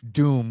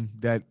doom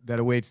that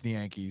awaits the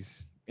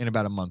Yankees in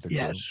about a month or two.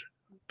 Yes.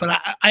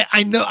 But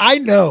I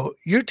know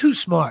you're too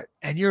smart,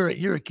 and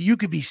you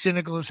could be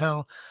cynical as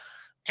hell,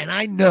 and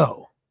I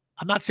know.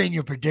 I'm not saying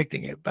you're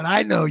predicting it, but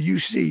I know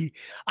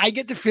I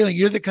get the feeling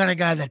you're the kind of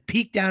guy that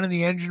peek down in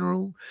the engine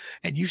room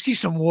and you see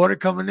some water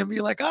coming in.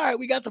 You're like, all right,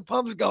 we got the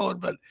pumps going,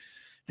 but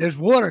there's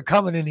water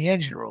coming in the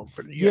engine room.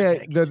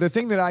 The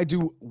thing that I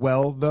do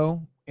well,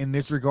 though, in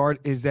this regard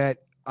is that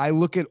I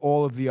look at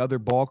all of the other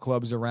ball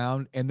clubs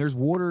around and there's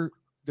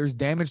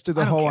damage to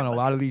the hull on a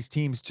lot of these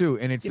teams too.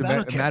 And it's a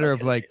matter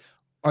of like,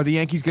 are the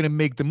Yankees going to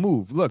make the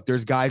move? Look,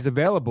 there's guys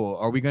available.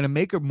 Are we going to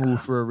make a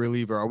move for a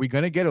reliever? Are we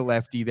going to get a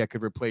lefty that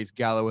could replace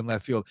Gallo in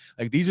left field?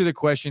 Like, these are the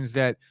questions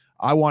that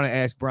I want to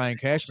ask Brian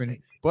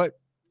Cashman. But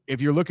if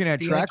you're looking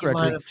at track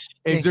record,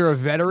 is there a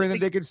veteran that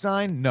they could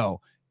sign?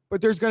 No. But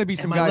there's going to be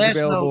some guys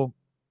available.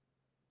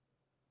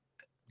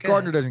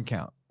 Gardner doesn't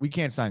count. We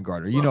can't sign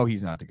Gardner.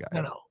 He's not the guy.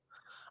 No.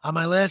 On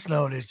my last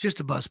note is just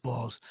a bus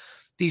balls.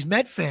 These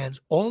Met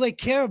fans, all they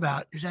care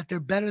about is that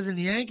they're better than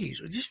the Yankees.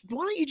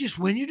 Why don't you just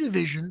win your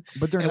division?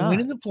 But they're not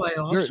winning the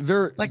playoffs.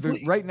 They're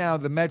right now.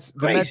 The Mets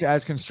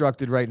as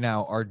constructed right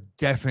now are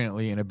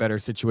definitely in a better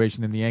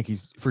situation than the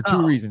Yankees for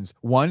two reasons.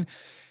 One,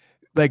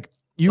 like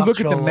you look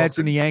at the Mets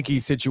and the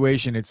Yankees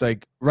situation. It's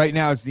like right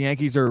now, it's the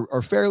Yankees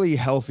are fairly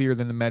healthier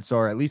than the Mets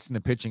are, at least in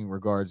the pitching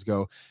regards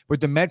go.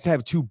 But the Mets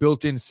have two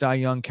built-in Cy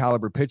Young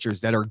caliber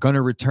pitchers that are going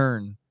to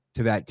return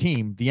to that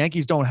team. The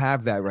Yankees don't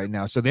have that right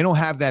now, so they don't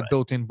have that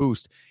built-in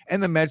boost.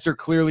 And the Mets are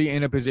clearly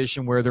in a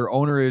position where their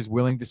owner is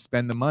willing to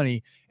spend the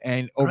money.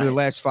 And over the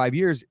last 5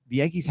 years, the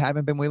Yankees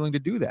haven't been willing to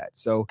do that.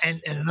 So,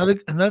 and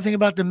another thing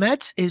about the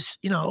Mets is,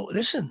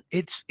 listen,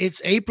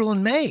 it's April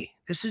and May.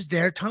 This is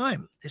their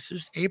time. This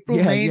is April,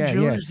 May, and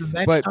June is the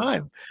Mets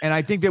time. And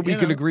I think that we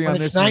could agree on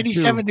this. It's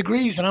 97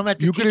 degrees, and I'm at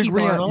the you could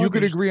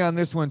agree on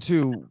this one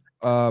too.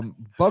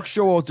 Buck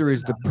Showalter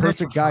is the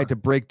perfect guy to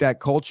break that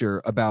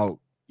culture about.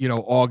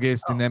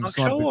 August and then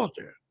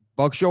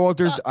Buck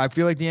Showalter's. I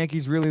feel like the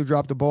Yankees really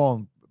dropped the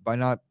ball by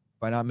not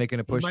making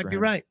a push. You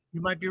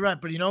might be right.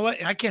 But you know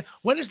what? I can't.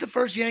 When is the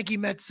first Yankee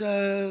Mets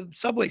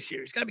Subway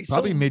Series? Got to be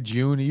probably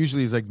mid-June. It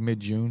usually is like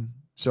mid-June.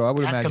 So I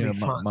would imagine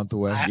a month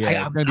away.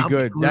 It's gonna be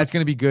good. That's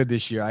gonna be good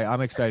this year. I'm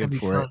excited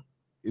for it.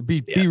 It'd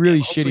be really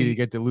shitty to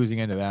get the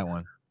losing end of that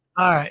one.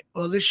 All right.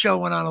 Well, this show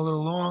went on a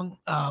little long.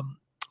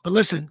 But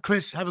listen,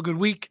 Chris, have a good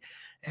week.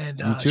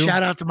 And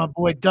shout out to my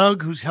boy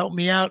Doug, who's helped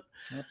me out.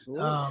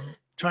 Absolutely.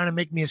 Trying to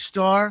make me a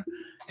star.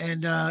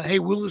 And hey,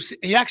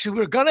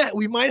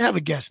 we might have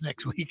a guest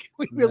next week.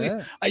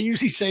 I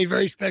usually say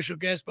very special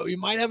guest, but we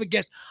might have a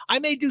guest. I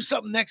may do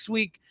something next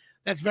week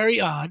that's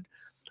very odd.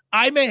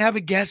 I may have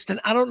a guest,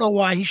 and I don't know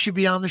why he should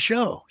be on the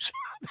show.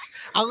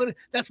 So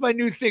that's my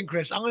new thing,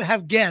 Chris. I'm gonna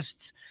have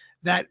guests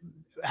that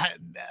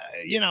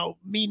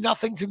mean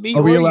nothing to me.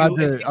 Are we or allowed you.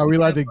 to? It's- Are we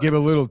allowed to give a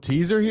little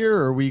teaser here,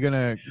 or are we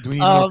gonna? Do we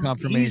need more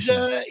confirmation?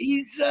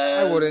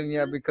 I wouldn't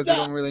yet because we yeah.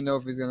 don't really know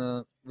if he's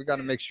gonna. We got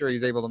to make sure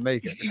he's able to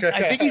make it.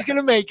 I think he's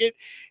gonna make it,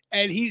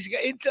 and he's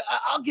into.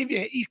 I'll give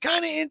you. He's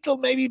kind of into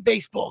maybe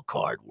baseball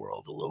card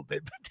world a little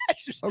bit, but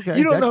that's just Okay,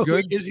 You don't that's know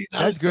good. who he is. He's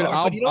not That's a good.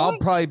 star, but you know I'll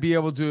what? probably be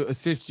able to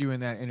assist you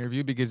in that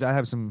interview because I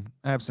have some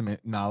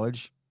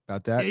knowledge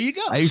about that. There you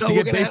go. I used So to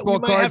we're get gonna baseball we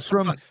might have cards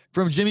some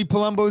from fun. Jimmy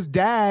Palumbo's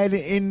dad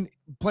in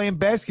playing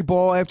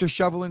basketball after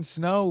shoveling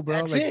snow, bro.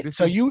 That's like it. this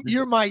So is,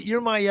 you're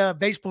my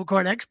baseball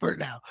card expert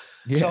now.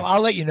 yeah. So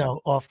I'll let you know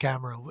off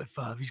camera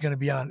if he's going to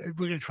be on. We're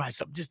going to try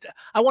something.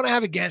 I want to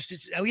have a guest.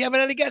 We haven't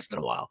had a guest in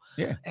a while.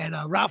 Yeah. And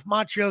Ralph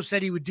Macchio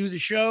said he would do the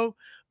show,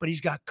 but he's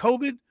got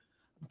COVID.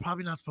 I'm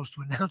probably not supposed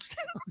to announce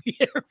that on the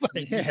air, but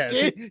I just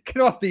did.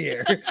 Get off the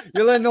air.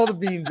 You're letting all the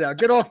beans out.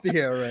 Get off the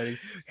air already.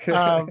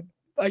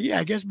 Yeah,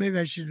 I guess maybe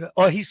I should.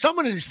 Or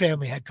someone in his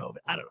family had COVID.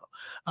 I don't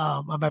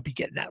know. I might be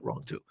getting that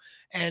wrong too.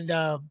 And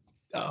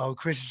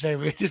Chris is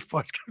saying this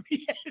part's gonna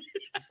be.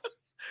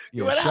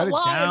 Yeah, shut it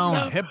down.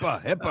 Now.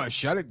 HIPAA,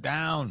 shut it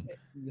down.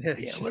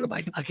 Yeah, what am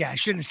I? Okay, I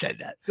shouldn't have said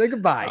that. Say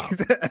goodbye.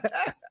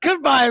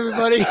 Goodbye,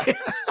 everybody.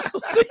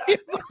 I'll see you.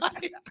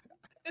 Bye.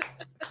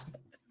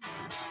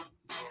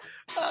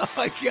 Oh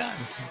my God.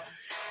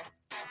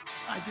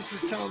 I just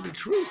was telling the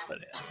truth, but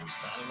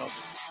I don't know.